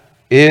that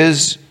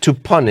is to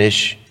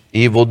punish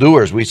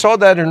evildoers. We saw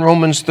that in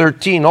Romans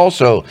 13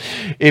 also.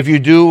 If you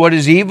do what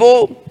is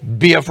evil,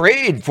 be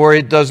afraid, for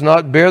it does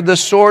not bear the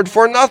sword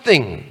for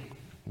nothing.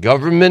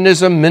 Government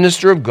is a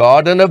minister of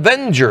God, an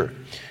avenger,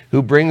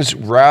 who brings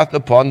wrath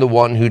upon the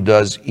one who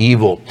does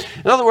evil.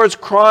 In other words,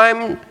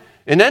 crime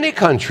in any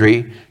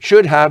country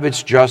should have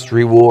its just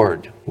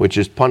reward, which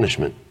is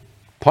punishment.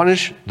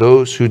 Punish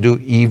those who do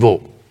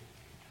evil.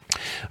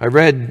 I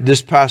read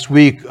this past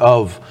week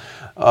of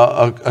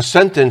a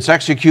sentence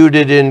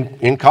executed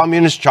in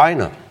communist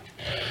China.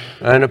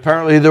 And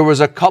apparently there was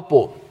a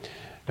couple.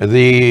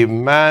 The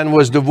man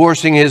was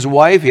divorcing his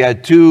wife. He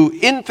had two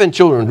infant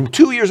children,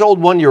 2 years old,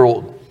 1 year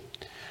old.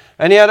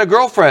 And he had a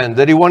girlfriend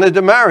that he wanted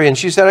to marry. And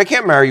she said, I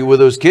can't marry you with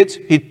those kids.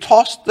 He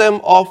tossed them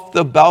off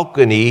the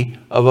balcony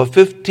of a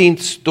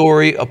 15th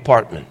story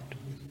apartment.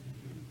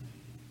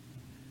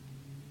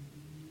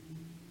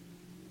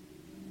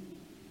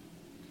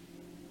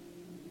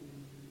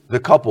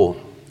 The couple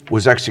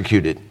was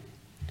executed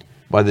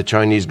by the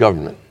Chinese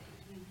government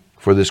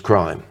for this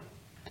crime.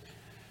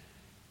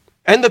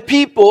 And the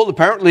people,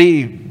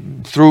 apparently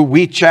through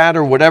WeChat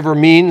or whatever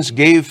means,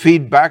 gave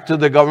feedback to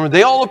the government.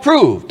 They all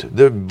approved.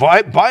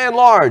 By and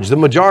large,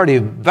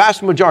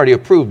 vast majority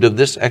approved of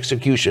this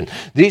execution.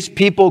 These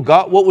people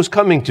got what was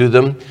coming to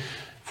them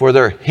for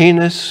their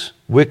heinous,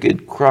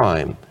 wicked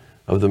crime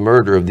of the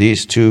murder of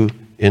these two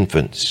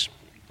infants.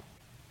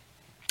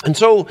 And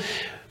so,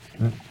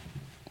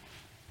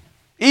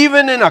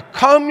 even in a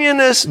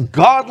communist,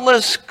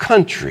 godless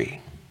country,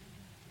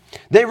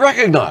 they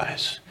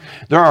recognize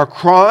there are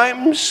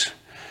crimes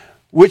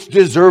which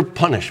deserve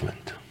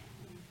punishment.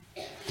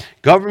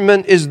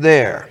 Government is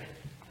there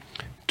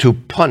to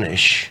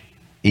punish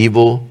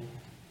evil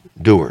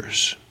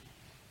doers.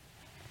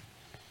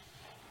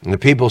 And the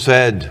people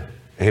said,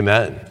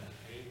 Amen.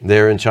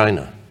 There in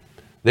China.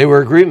 They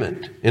were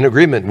in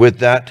agreement with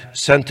that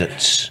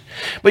sentence.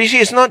 But you see,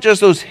 it's not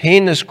just those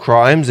heinous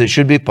crimes that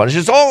should be punished.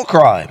 It's all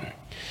crime.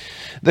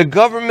 The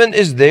government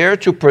is there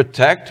to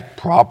protect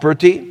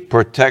property,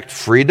 protect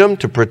freedom,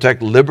 to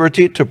protect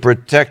liberty, to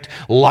protect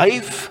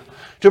life,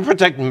 to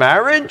protect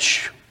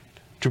marriage,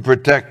 to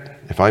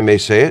protect, if I may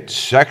say it,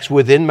 sex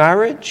within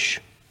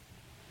marriage,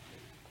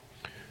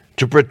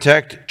 to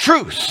protect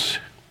truth.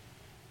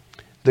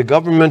 The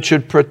government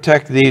should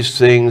protect these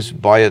things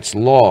by its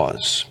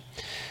laws.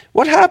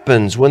 What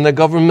happens when the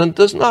government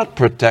does not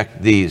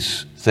protect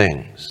these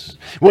things?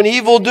 When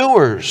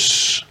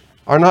evildoers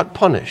are not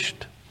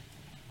punished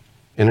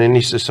in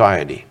any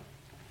society?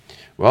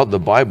 Well, the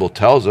Bible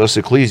tells us,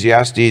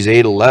 Ecclesiastes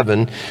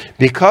 8:11,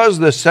 because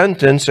the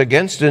sentence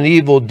against an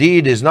evil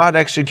deed is not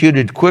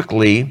executed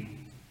quickly,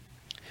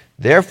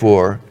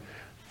 therefore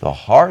the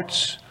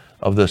hearts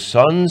of the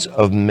sons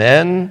of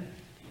men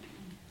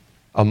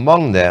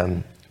among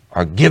them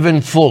are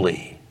given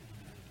fully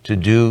to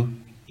do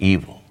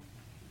evil.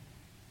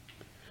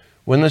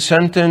 When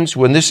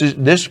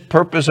this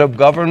purpose of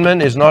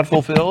government is not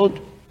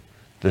fulfilled,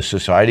 the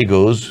society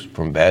goes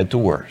from bad to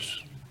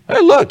worse.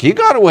 Hey, look, he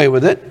got away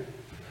with it.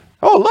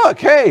 Oh, look,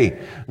 hey,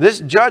 this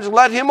judge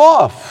let him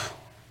off.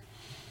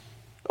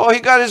 Oh, he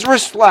got his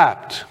wrist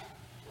slapped.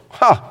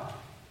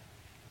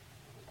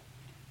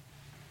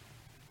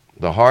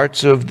 The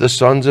hearts of the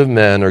sons of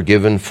men are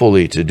given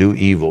fully to do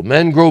evil.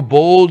 Men grow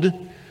bold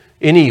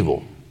in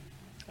evil,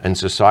 and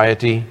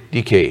society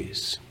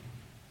decays.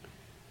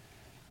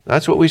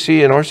 That's what we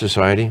see in our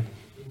society,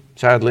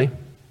 sadly.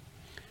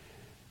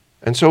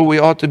 And so we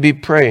ought to be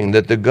praying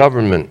that the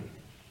government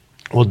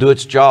will do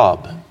its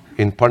job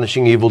in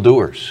punishing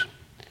evildoers,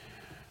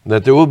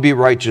 that there will be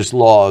righteous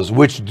laws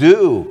which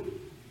do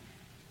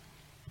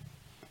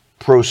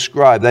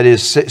proscribe, that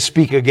is,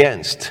 speak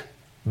against,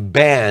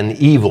 ban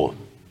evil.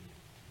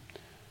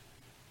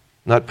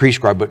 Not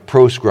prescribe, but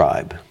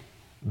proscribe.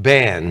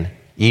 Ban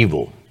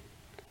evil.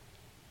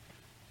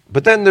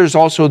 But then there's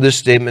also this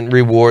statement,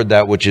 reward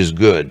that which is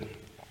good.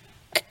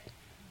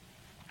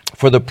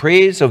 For the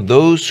praise of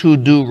those who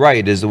do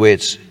right is the way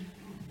it's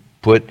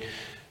put.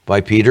 by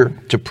Peter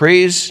to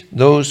praise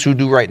those who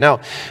do right.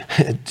 Now,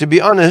 to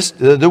be honest,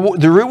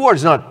 the reward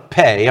is not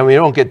pay. I mean, you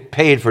don't get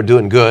paid for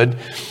doing good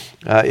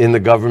in the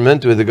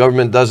government. The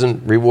government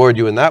doesn't reward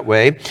you in that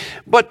way,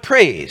 but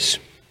praise.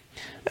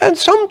 And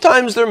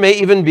sometimes there may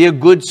even be a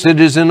good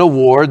citizen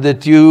award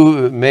that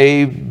you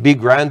may be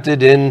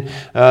granted in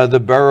the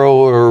borough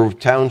or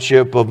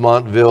township of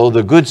Montville.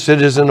 The Good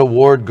Citizen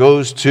Award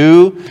goes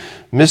to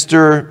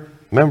Mr.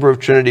 Member of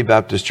Trinity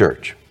Baptist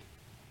Church.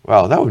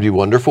 Wow, that would be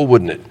wonderful,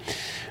 wouldn't it?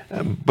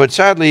 But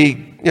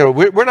sadly,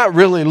 we're not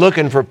really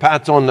looking for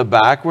pats on the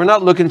back. We're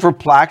not looking for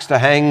plaques to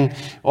hang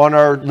on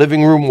our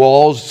living room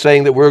walls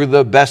saying that we're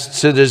the best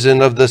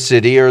citizen of the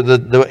city or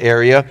the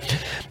area.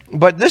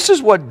 But this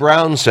is what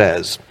Brown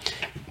says.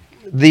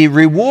 The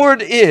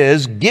reward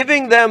is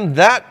giving them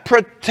that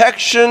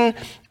protection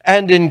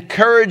and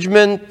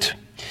encouragement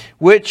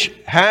which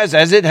has,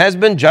 as it has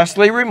been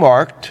justly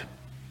remarked,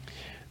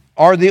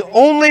 are the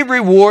only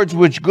rewards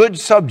which good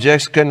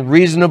subjects can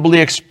reasonably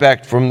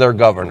expect from their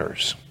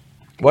governors.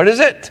 What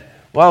is it?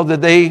 Well,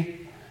 that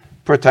they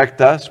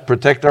protect us,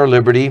 protect our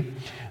liberty.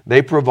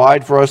 They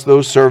provide for us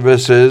those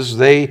services.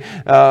 They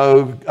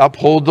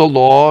uphold the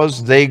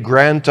laws. They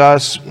grant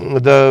us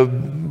the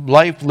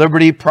life,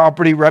 liberty,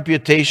 property,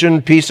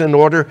 reputation, peace, and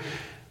order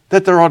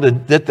that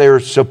they're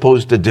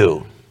supposed to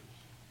do.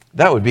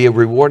 That would be a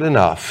reward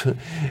enough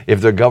if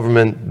the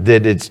government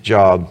did its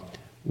job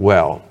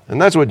well.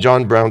 And that's what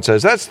John Brown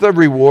says. That's the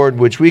reward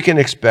which we can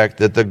expect,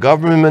 that the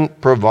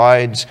government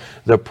provides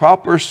the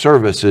proper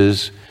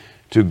services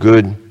to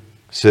good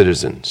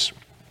citizens.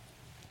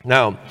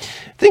 Now,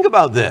 think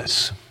about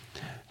this.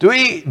 Do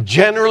we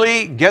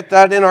generally get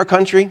that in our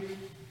country?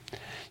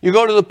 You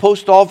go to the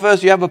post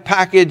office, you have a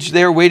package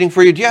there waiting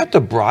for you. Do you have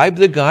to bribe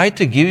the guy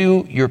to give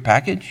you your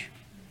package?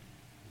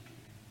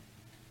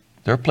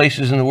 There are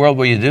places in the world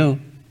where you do.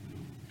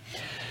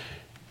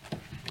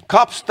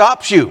 Cop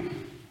stops you.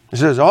 He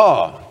says,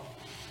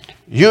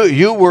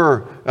 you were,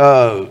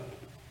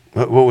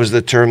 what was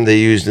the term they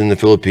used in the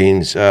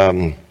Philippines?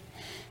 There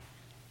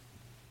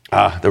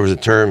was a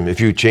term,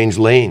 if you change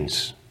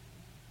lanes.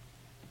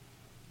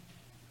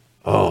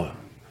 Oh,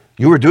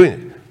 you were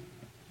doing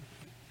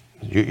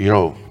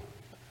it.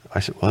 I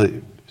said, well,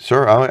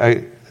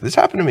 sir, this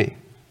happened to me.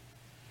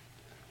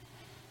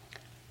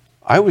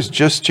 I was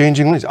just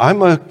changing lanes.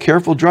 I'm a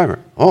careful driver.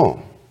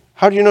 Oh,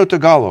 how do you know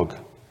Tagalog?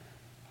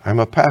 I'm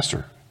a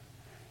pastor.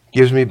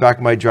 Gives me back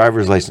my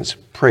driver's license.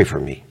 Pray for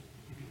me.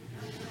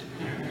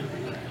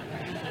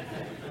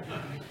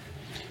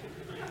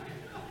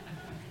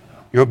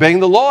 You're obeying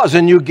the laws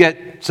and you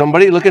get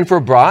somebody looking for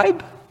a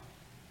bribe?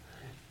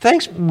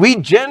 Thanks. We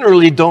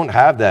generally don't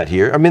have that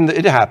here. I mean,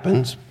 it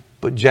happens,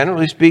 but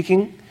generally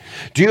speaking,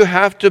 do you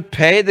have to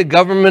pay the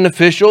government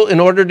official in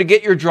order to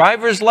get your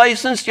driver's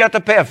license? Do you have to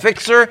pay a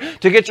fixer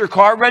to get your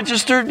car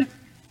registered?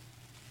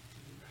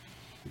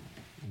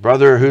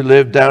 Brother who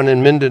lived down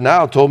in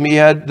Mindanao told me he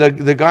had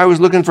the guy was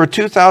looking for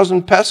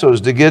 2,000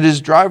 pesos to get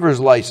his driver's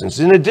license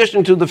in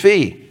addition to the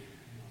fee.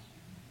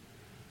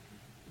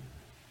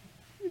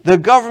 The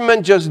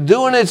government just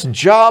doing its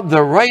job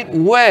the right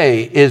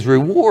way is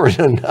reward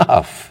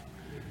enough.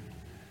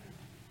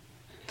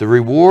 The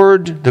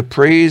reward, the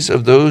praise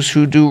of those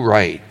who do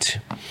right.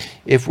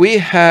 If we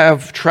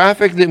have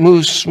traffic that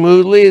moves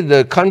smoothly,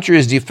 the country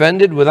is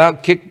defended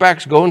without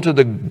kickbacks going to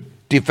the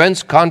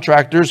defense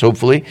contractors,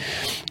 hopefully.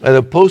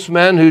 The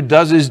postman who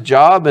does his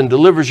job and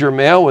delivers your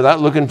mail without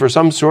looking for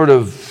some sort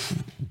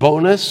of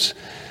bonus.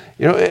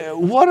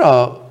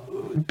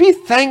 Be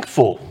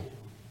thankful.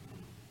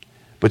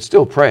 But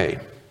still pray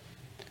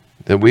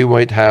that we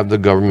might have the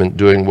government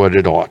doing what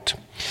it ought.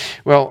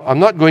 Well, I'm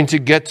not going to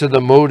get to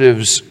the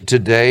motives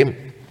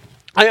today.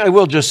 I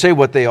will just say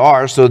what they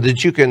are so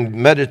that you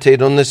can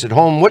meditate on this at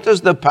home. What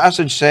does the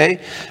passage say?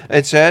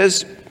 It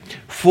says,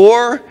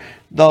 for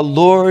the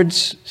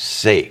Lord's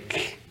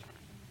sake.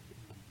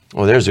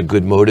 Well, there's a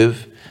good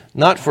motive.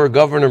 Not for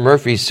Governor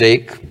Murphy's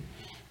sake,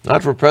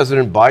 not for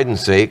President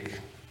Biden's sake,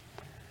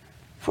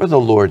 for the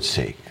Lord's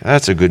sake.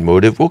 That's a good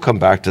motive. We'll come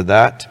back to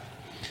that.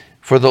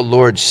 For the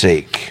Lord's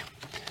sake.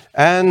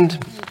 And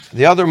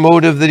the other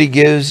motive that he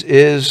gives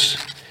is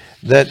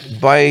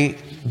that by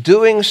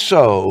doing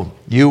so,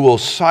 you will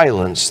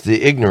silence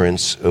the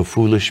ignorance of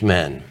foolish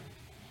men.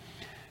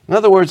 In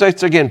other words,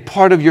 that's again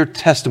part of your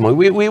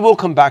testimony. We will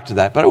come back to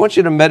that, but I want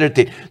you to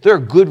meditate. There are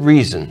good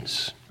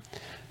reasons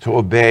to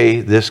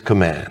obey this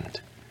command.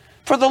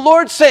 For the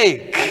Lord's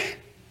sake.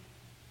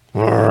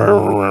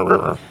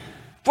 For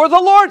the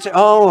Lord's sake.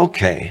 Oh,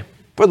 okay.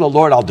 For the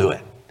Lord, I'll do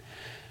it.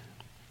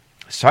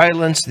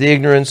 Silence the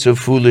ignorance of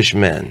foolish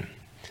men.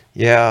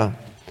 Yeah,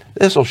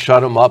 this will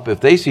shut them up if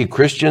they see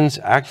Christians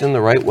acting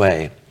the right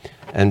way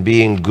and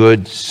being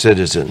good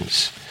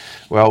citizens.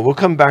 Well, we'll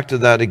come back to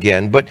that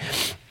again. But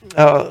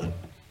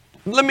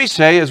let me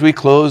say as we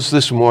close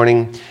this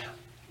morning,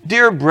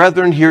 dear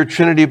brethren here at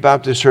Trinity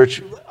Baptist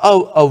Church,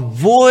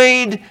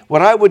 avoid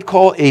what I would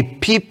call a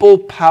people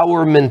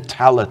power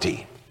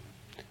mentality.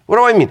 What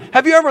do I mean?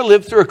 Have you ever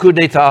lived through a coup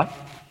d'etat?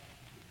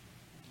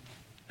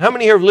 How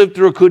many here have lived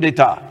through a coup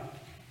d'etat?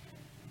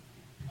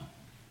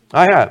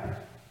 I have.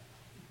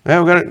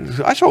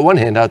 I saw one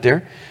hand out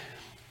there.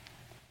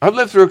 I've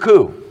lived through a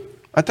coup.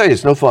 I tell you,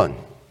 it's no fun.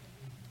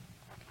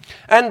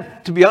 And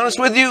to be honest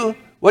with you,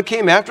 what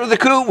came after the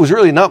coup was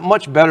really not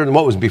much better than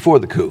what was before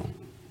the coup.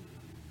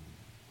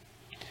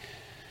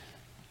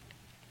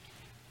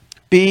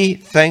 Be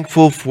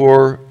thankful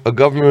for a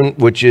government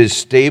which is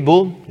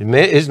stable. It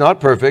is not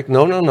perfect.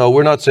 No,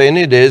 we're not saying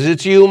it is.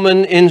 It's a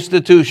human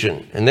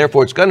institution, and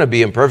therefore it's going to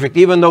be imperfect.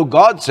 Even though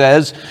God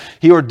says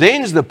He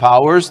ordains the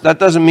powers, that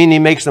doesn't mean He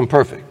makes them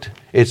perfect.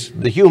 It's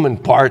the human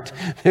part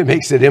that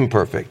makes it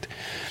imperfect.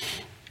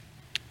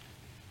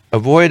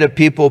 Avoid a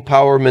people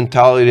power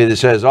mentality that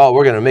says, oh,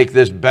 we're going to make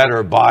this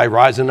better by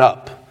rising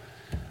up.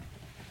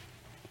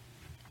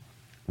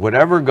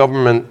 Whatever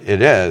government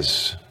it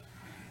is,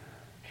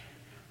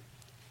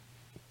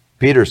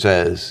 Peter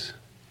says,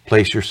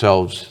 place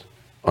yourselves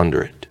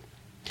under it.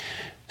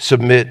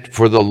 Submit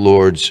for the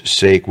Lord's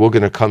sake. We're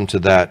going to come to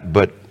that.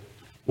 But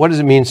what does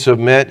it mean,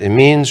 submit? It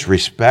means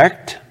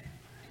respect.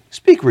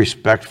 Speak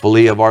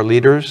respectfully of our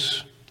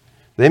leaders.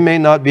 They may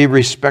not be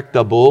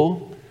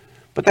respectable,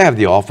 but they have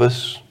the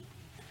office.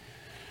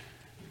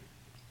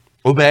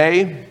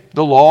 Obey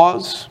the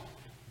laws.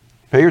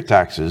 Pay your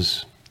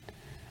taxes.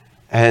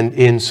 And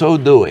in so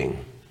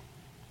doing,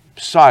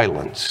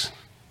 silence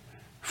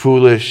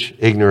foolish,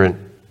 ignorant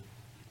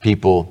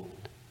people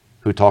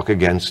who talk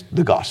against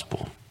the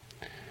gospel.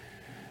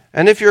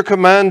 And if you're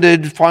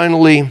commanded,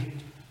 finally,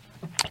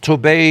 to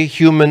obey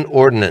human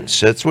ordinance,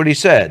 that's what he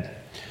said.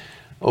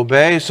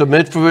 Obey,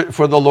 submit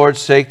for the Lord's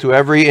sake to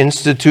every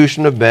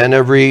institution of men,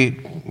 every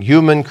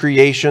human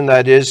creation,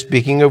 that is,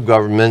 speaking of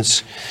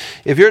governments.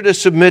 If you're to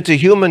submit to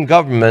human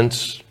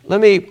governments,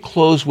 let me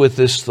close with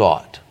this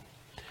thought.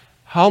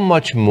 How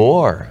much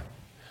more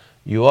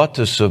you ought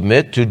to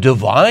submit to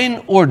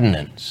divine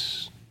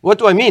ordinance. What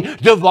do I mean?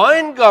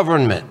 Divine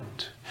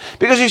government.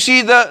 Because you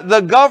see,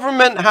 the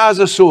government has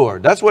a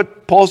sword. That's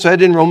what Paul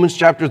said in Romans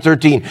chapter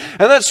 13. And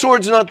that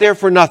sword's not there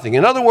for nothing.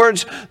 In other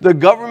words, the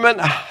government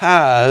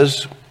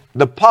has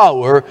the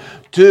power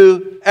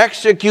to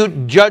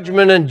execute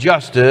judgment and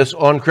justice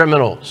on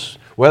criminals.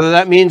 Whether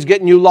that means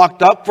getting you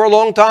locked up for a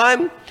long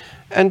time.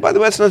 And by the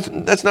way,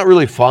 that's not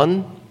really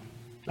fun.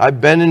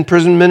 I've been in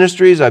prison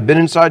ministries. I've been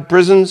inside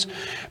prisons.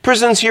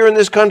 Prisons here in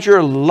this country are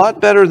a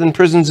lot better than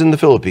prisons in the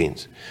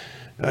Philippines.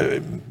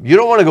 You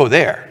don't want to go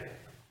there.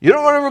 You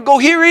don't want to go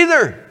here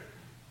either,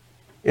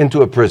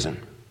 into a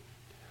prison.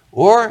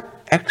 Or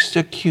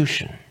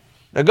execution.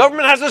 The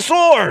government has a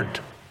sword.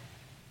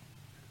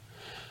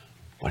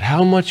 But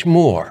how much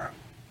more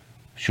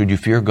should you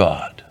fear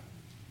God?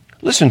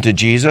 Listen to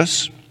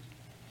Jesus.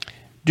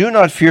 Do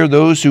not fear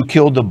those who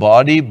kill the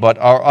body, but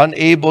are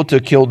unable to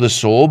kill the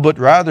soul, but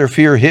rather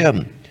fear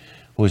Him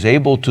who is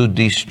able to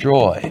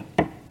destroy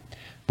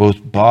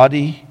both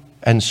body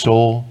and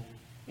soul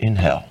in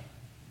hell.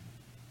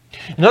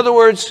 In other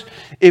words,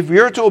 if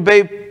you're to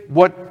obey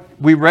what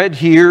we read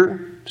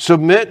here,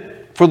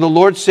 submit for the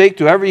Lord's sake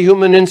to every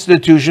human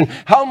institution,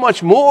 how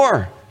much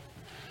more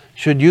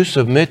should you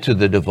submit to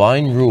the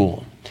divine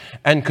rule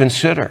and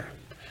consider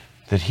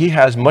that He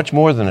has much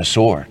more than a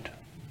sword?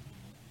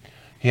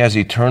 He has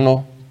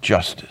eternal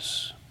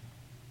justice.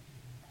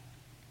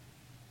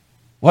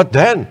 What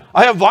then?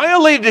 I have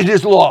violated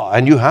His law,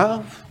 and you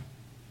have.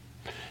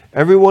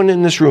 Everyone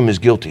in this room is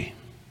guilty.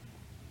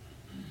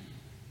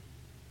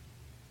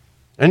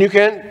 And you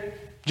can't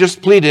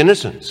just plead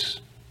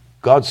innocence.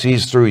 God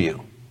sees through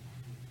you.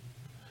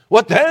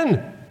 What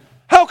then?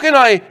 How can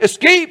I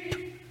escape?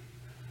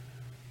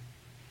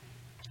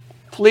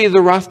 Flee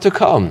the wrath to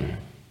come,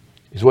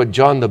 is what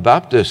John the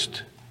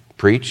Baptist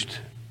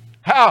preached.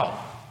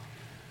 How?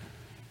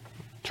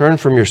 Turn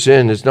from your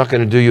sin. It's not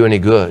going to do you any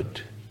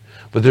good.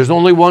 But there's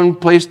only one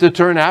place to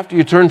turn after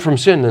you turn from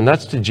sin, and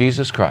that's to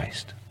Jesus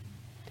Christ.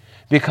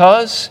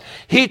 Because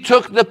He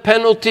took the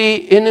penalty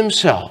in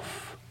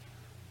Himself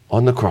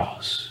on the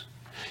cross.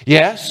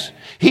 Yes,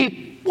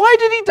 why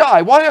did He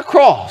die? Why a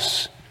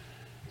cross?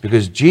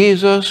 Because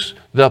Jesus,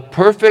 the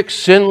perfect,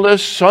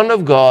 sinless Son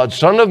of God,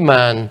 Son of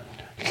Man,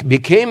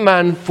 became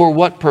man for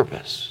what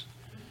purpose?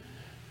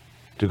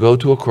 To go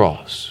to a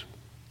cross.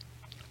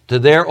 To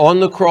there on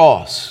the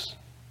cross,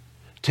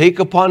 take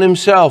upon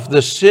Himself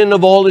the sin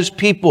of all His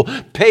people,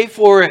 pay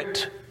for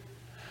it,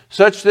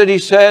 such that He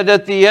said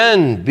at the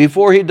end,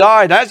 before He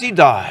died, as He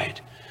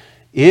died,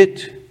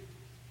 it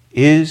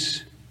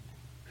is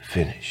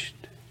finished.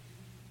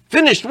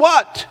 Finished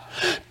what?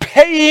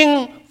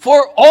 Paying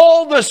for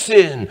all the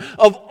sin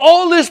of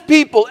all His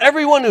people,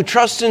 everyone who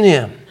trusts in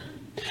Him.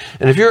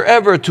 And if you're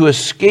ever to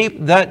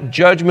escape that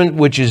judgment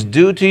which is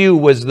due to you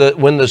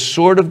when the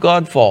sword of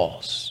God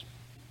falls,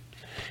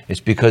 it's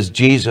because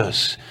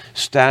Jesus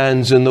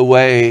stands in the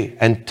way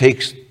and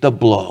takes the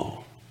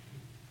blow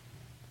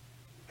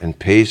and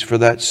pays for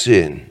that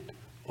sin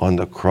on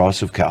the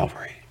cross of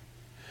Calvary.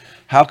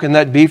 How can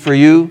that be for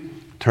you?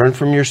 Turn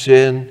from your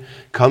sin,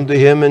 come to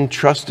Him and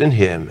trust in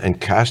Him and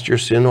cast your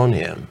sin on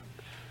Him.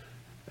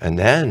 And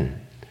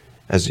then,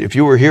 as if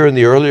you were here in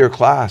the earlier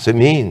class, it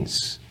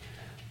means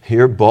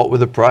you're bought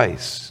with a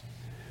price.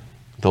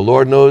 The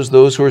Lord knows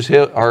those who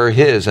are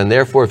His, and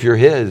therefore if you're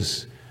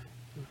His,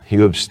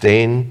 you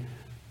abstain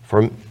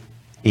from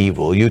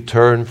evil. You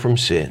turn from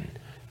sin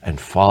and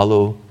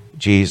follow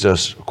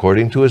Jesus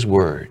according to His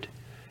word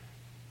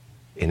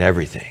in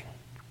everything.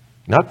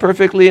 Not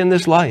perfectly in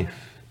this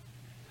life,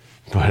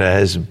 but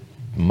as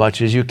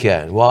much as you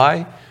can.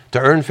 Why? To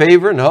earn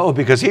favor? No,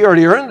 because He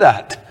already earned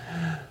that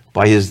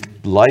by His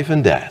life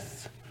and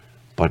death.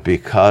 But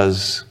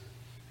because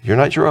you're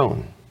not your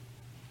own.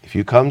 If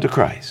you come to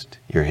Christ,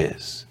 you're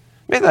His.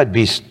 May that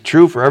be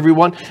true for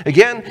everyone.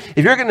 Again,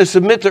 if you're going to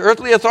submit to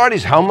earthly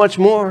authorities, how much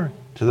more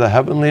to the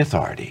heavenly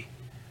authority?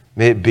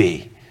 May it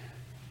be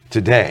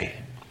today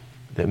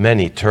that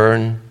many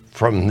turn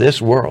from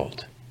this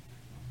world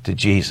to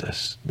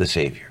Jesus, the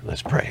Savior.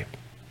 Let's pray.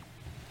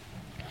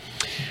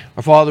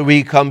 Our Father,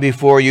 we come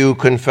before you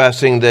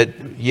confessing that,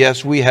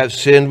 yes, we have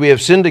sinned. We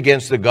have sinned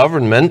against the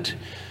government,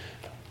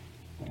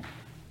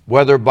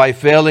 whether by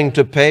failing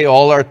to pay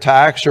all our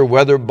tax or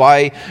whether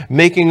by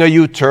making a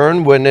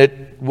U-turn when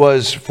it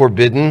was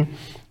forbidden.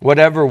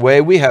 Whatever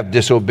way, we have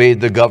disobeyed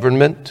the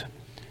government,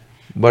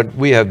 but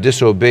we have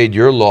disobeyed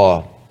your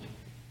law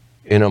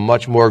in a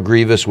much more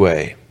grievous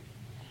way.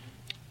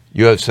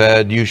 You have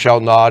said, you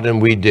shall not,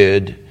 and we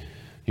did.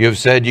 You have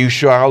said, you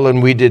shall,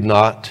 and we did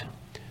not.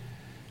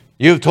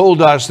 You have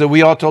told us that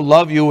we ought to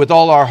love you with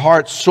all our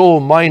heart, soul,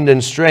 mind,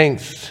 and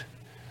strength.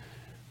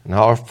 And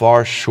how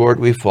far short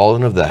we've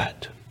fallen of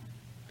that.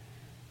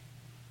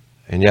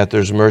 And yet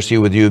there's mercy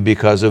with you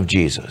because of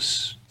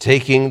Jesus,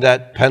 taking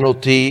that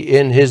penalty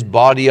in His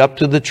body up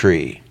to the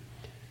tree,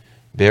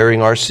 bearing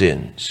our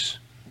sins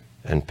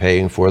and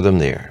paying for them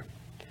there.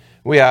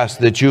 We ask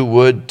that you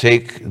would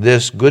take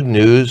this good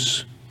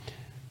news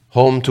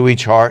home to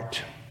each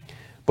heart,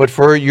 but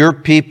for your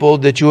people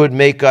that you would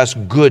make us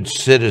good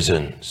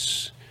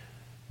citizens,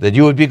 that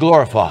you would be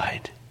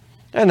glorified,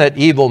 and that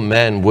evil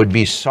men would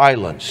be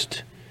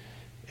silenced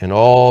in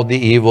all the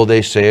evil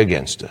they say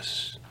against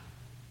us.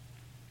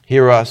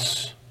 Hear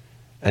us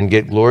and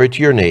get glory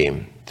to your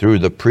name through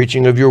the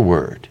preaching of your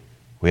word.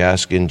 We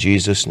ask in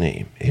Jesus'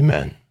 name. Amen.